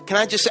 Can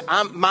I just say,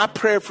 my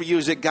prayer for you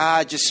is that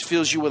God just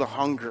fills you with a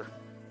hunger.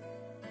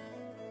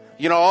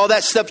 You know, all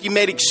that stuff you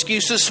made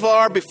excuses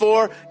for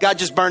before, God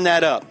just burn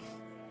that up.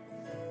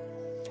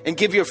 And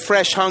give you a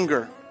fresh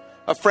hunger,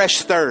 a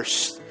fresh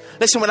thirst.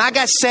 Listen, when I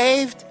got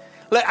saved,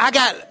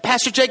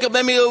 Pastor Jacob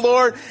led me to the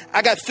Lord.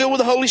 I got filled with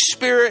the Holy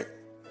Spirit.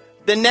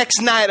 The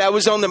next night I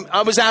was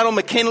out on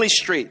McKinley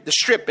Street, the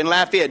Strip in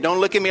Lafayette. Don't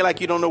look at me like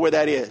you don't know where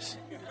that is.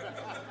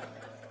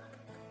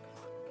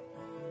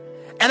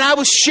 And I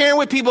was sharing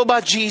with people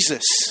about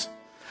Jesus.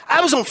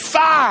 I was on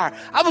fire.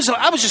 I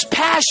was just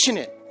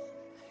passionate.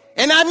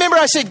 And I remember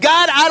I said,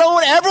 God, I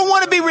don't ever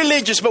want to be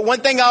religious, but one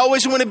thing I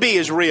always want to be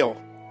is real.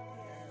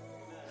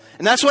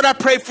 And that's what I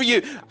pray for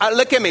you.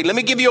 Look at me. Let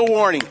me give you a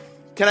warning.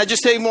 Can I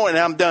just tell you more? And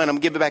I'm done. I'm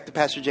going to give it back to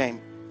Pastor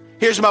James.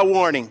 Here's my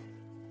warning.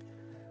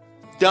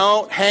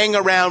 Don't hang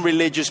around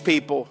religious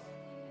people.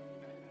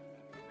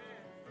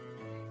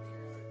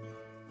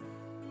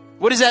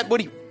 What is that?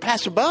 What are you,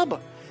 Pastor Bubba?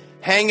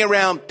 Hang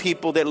around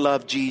people that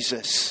love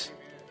Jesus.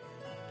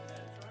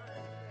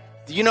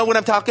 Do you know what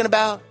I'm talking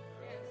about?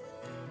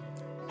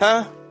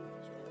 Huh?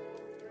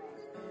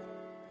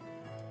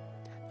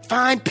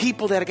 Find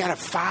people that have got a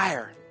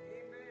fire.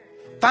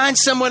 Find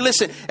someone,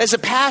 listen, as a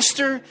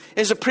pastor,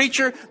 as a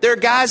preacher, there are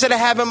guys that I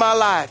have in my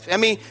life. I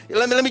mean,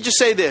 let me just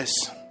say this.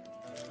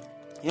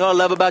 You know what I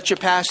love about your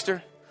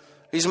pastor?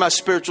 He's my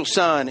spiritual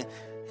son.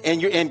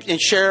 And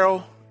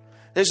Cheryl,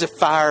 there's a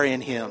fire in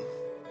him.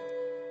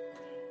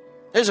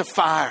 There's a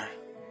fire.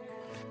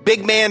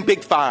 Big man,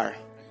 big fire.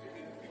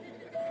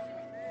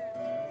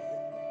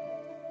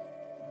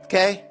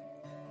 Okay?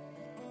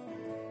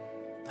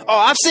 Oh,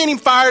 I've seen him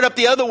fired up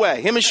the other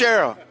way. Him and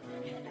Cheryl.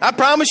 I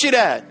promise you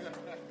that.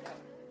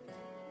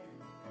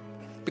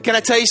 But can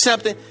I tell you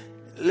something?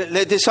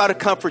 This ought to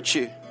comfort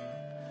you.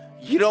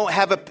 You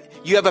have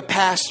a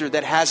pastor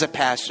that has a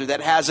pastor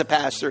that has a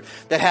pastor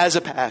that has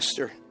a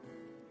pastor.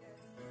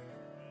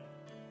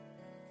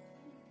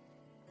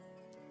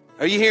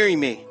 Are you hearing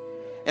me?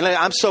 And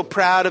I'm so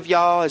proud of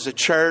y'all as a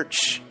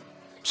church.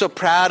 I'm so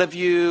proud of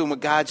you and what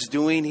God's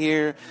doing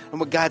here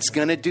and what God's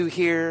going to do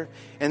here.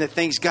 And the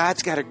things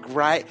God's got a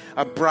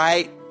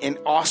bright and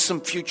awesome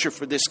future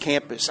for this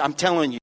campus. I'm telling you.